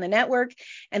here on the network,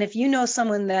 and if you know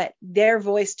someone that their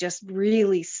voice just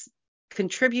really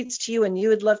contributes to you and you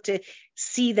would love to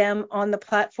see them on the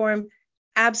platform,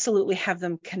 absolutely have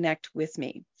them connect with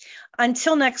me.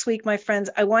 Until next week, my friends,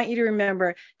 I want you to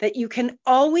remember that you can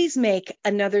always make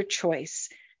another choice.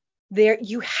 There,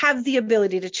 you have the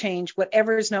ability to change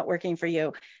whatever is not working for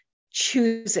you.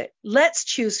 Choose it. Let's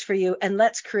choose for you, and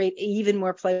let's create even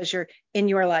more pleasure in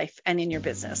your life and in your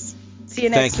business. See you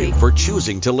next week. Thank you for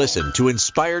choosing to listen to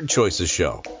Inspired Choices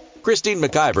Show. Christine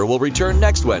McIver will return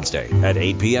next Wednesday at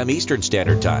 8 p.m. Eastern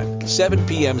Standard Time, 7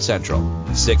 p.m. Central,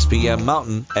 6 p.m.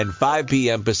 Mountain, and 5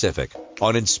 p.m. Pacific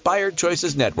on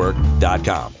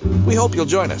InspiredChoicesNetwork.com. We hope you'll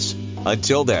join us.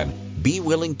 Until then, be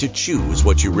willing to choose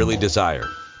what you really desire.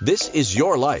 This is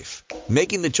your life,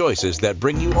 making the choices that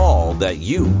bring you all that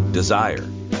you desire.